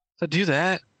 So I do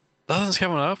that. Nothing's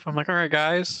coming up. I'm like, all right,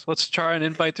 guys, let's try and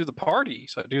invite through the party.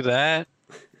 So I do that.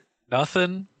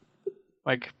 Nothing.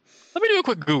 Like, let me do a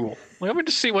quick Google. Let me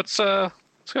just see what's going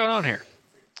on here.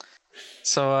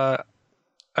 So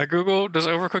I Google, does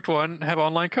Overcooked 1 have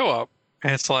online co-op?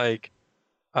 And it's like,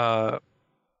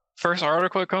 first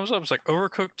article that comes up, it's like,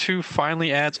 Overcooked 2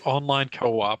 finally adds online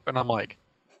co-op. And I'm like,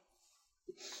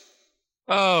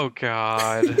 oh,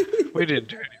 God. We didn't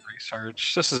do any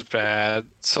research. This is bad.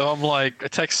 So I'm like, I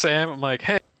text Sam. I'm like,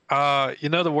 hey,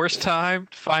 the worst time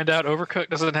to find out Overcooked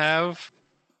doesn't have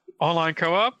online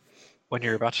co-op? When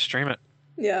you're about to stream it.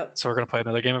 Yeah. So we're going to play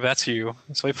another game of That's You.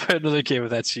 So we played another game of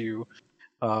That's You.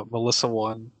 Melissa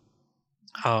won.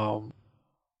 But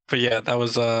yeah, that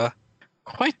was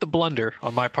quite the blunder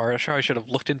on my part. I'm sure I should have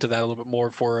looked into that a little bit more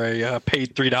before I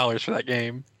paid $3 for that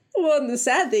game. Well, and the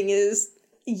sad thing is,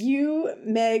 you,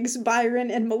 Megs,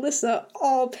 Byron, and Melissa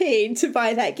all paid to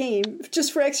buy that game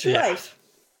just for Extra Life.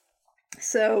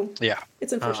 So, yeah,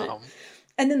 it's unfortunate.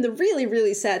 And then the really,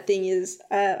 really sad thing is,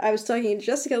 I was talking to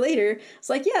Jessica later. It's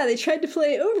like, yeah, they tried to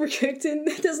play Overcooked and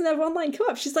it doesn't have online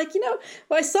co-op. She's like, when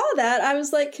I saw that, I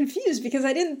was like confused because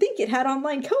I didn't think it had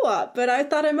online co-op, but I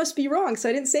thought I must be wrong, so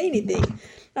I didn't say anything.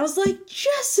 I was like,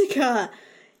 Jessica,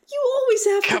 you always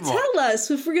have to tell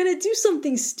us if we're going to do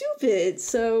something stupid.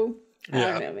 So, I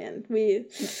don't know, man.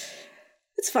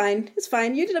 It's fine. It's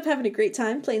fine. You ended up having a great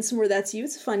time playing some more That's You.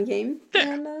 It's a fun game.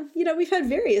 Yeah. And, we've had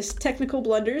various technical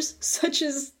blunders, such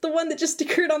as the one that just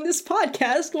occurred on this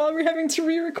podcast while we're having to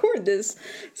re-record this.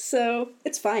 So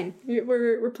it's fine.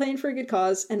 We're playing for a good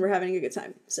cause, and we're having a good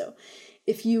time. So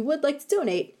if you would like to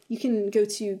donate, you can go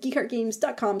to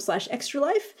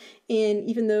geekheartgames.com/extralife. And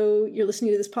even though you're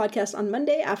listening to this podcast on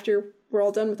Monday after we're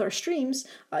all done with our streams,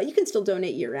 you can still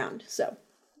donate year-round. So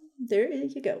there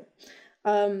you go.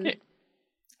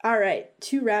 All right,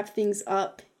 to wrap things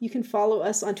up, you can follow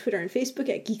us on Twitter and Facebook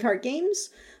at Geek Heart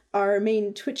Games. Our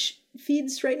main Twitch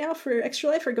feeds right now for Extra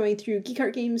Life are going through Geek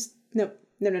Heart Games. No.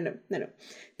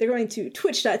 They're going to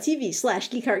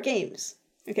twitch.tv/geekheartgames.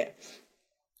 Okay.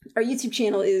 Our YouTube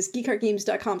channel is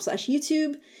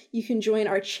geekheartgames.com/YouTube. You can join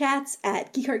our chats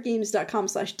at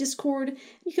geekheartgames.com/Discord.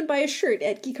 You can buy a shirt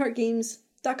at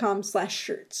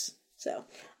geekheartgames.com/shirts. So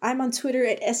I'm on Twitter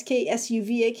at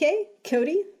SKSUVAK.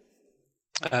 Cody?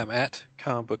 I'm at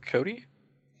Comic Book Cody.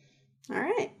 All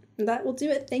right. That will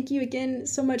do it. Thank you again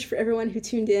so much for everyone who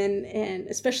tuned in, and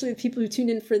especially the people who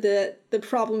tuned in for the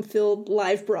problem-filled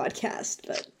live broadcast.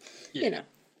 But,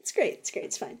 it's great. It's great.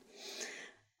 It's fine.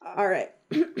 All right.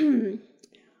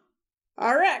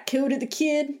 All right, Cody the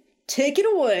Kid, take it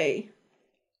away.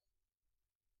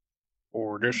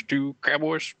 Or just two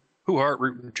cowboys who are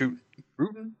rootin', tootin',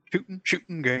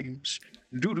 shootin' games.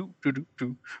 Do do do do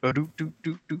do do do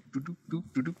do do do do do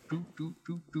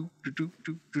do do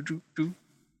do do do.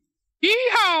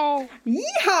 Yeehaw!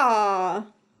 Yeehaw!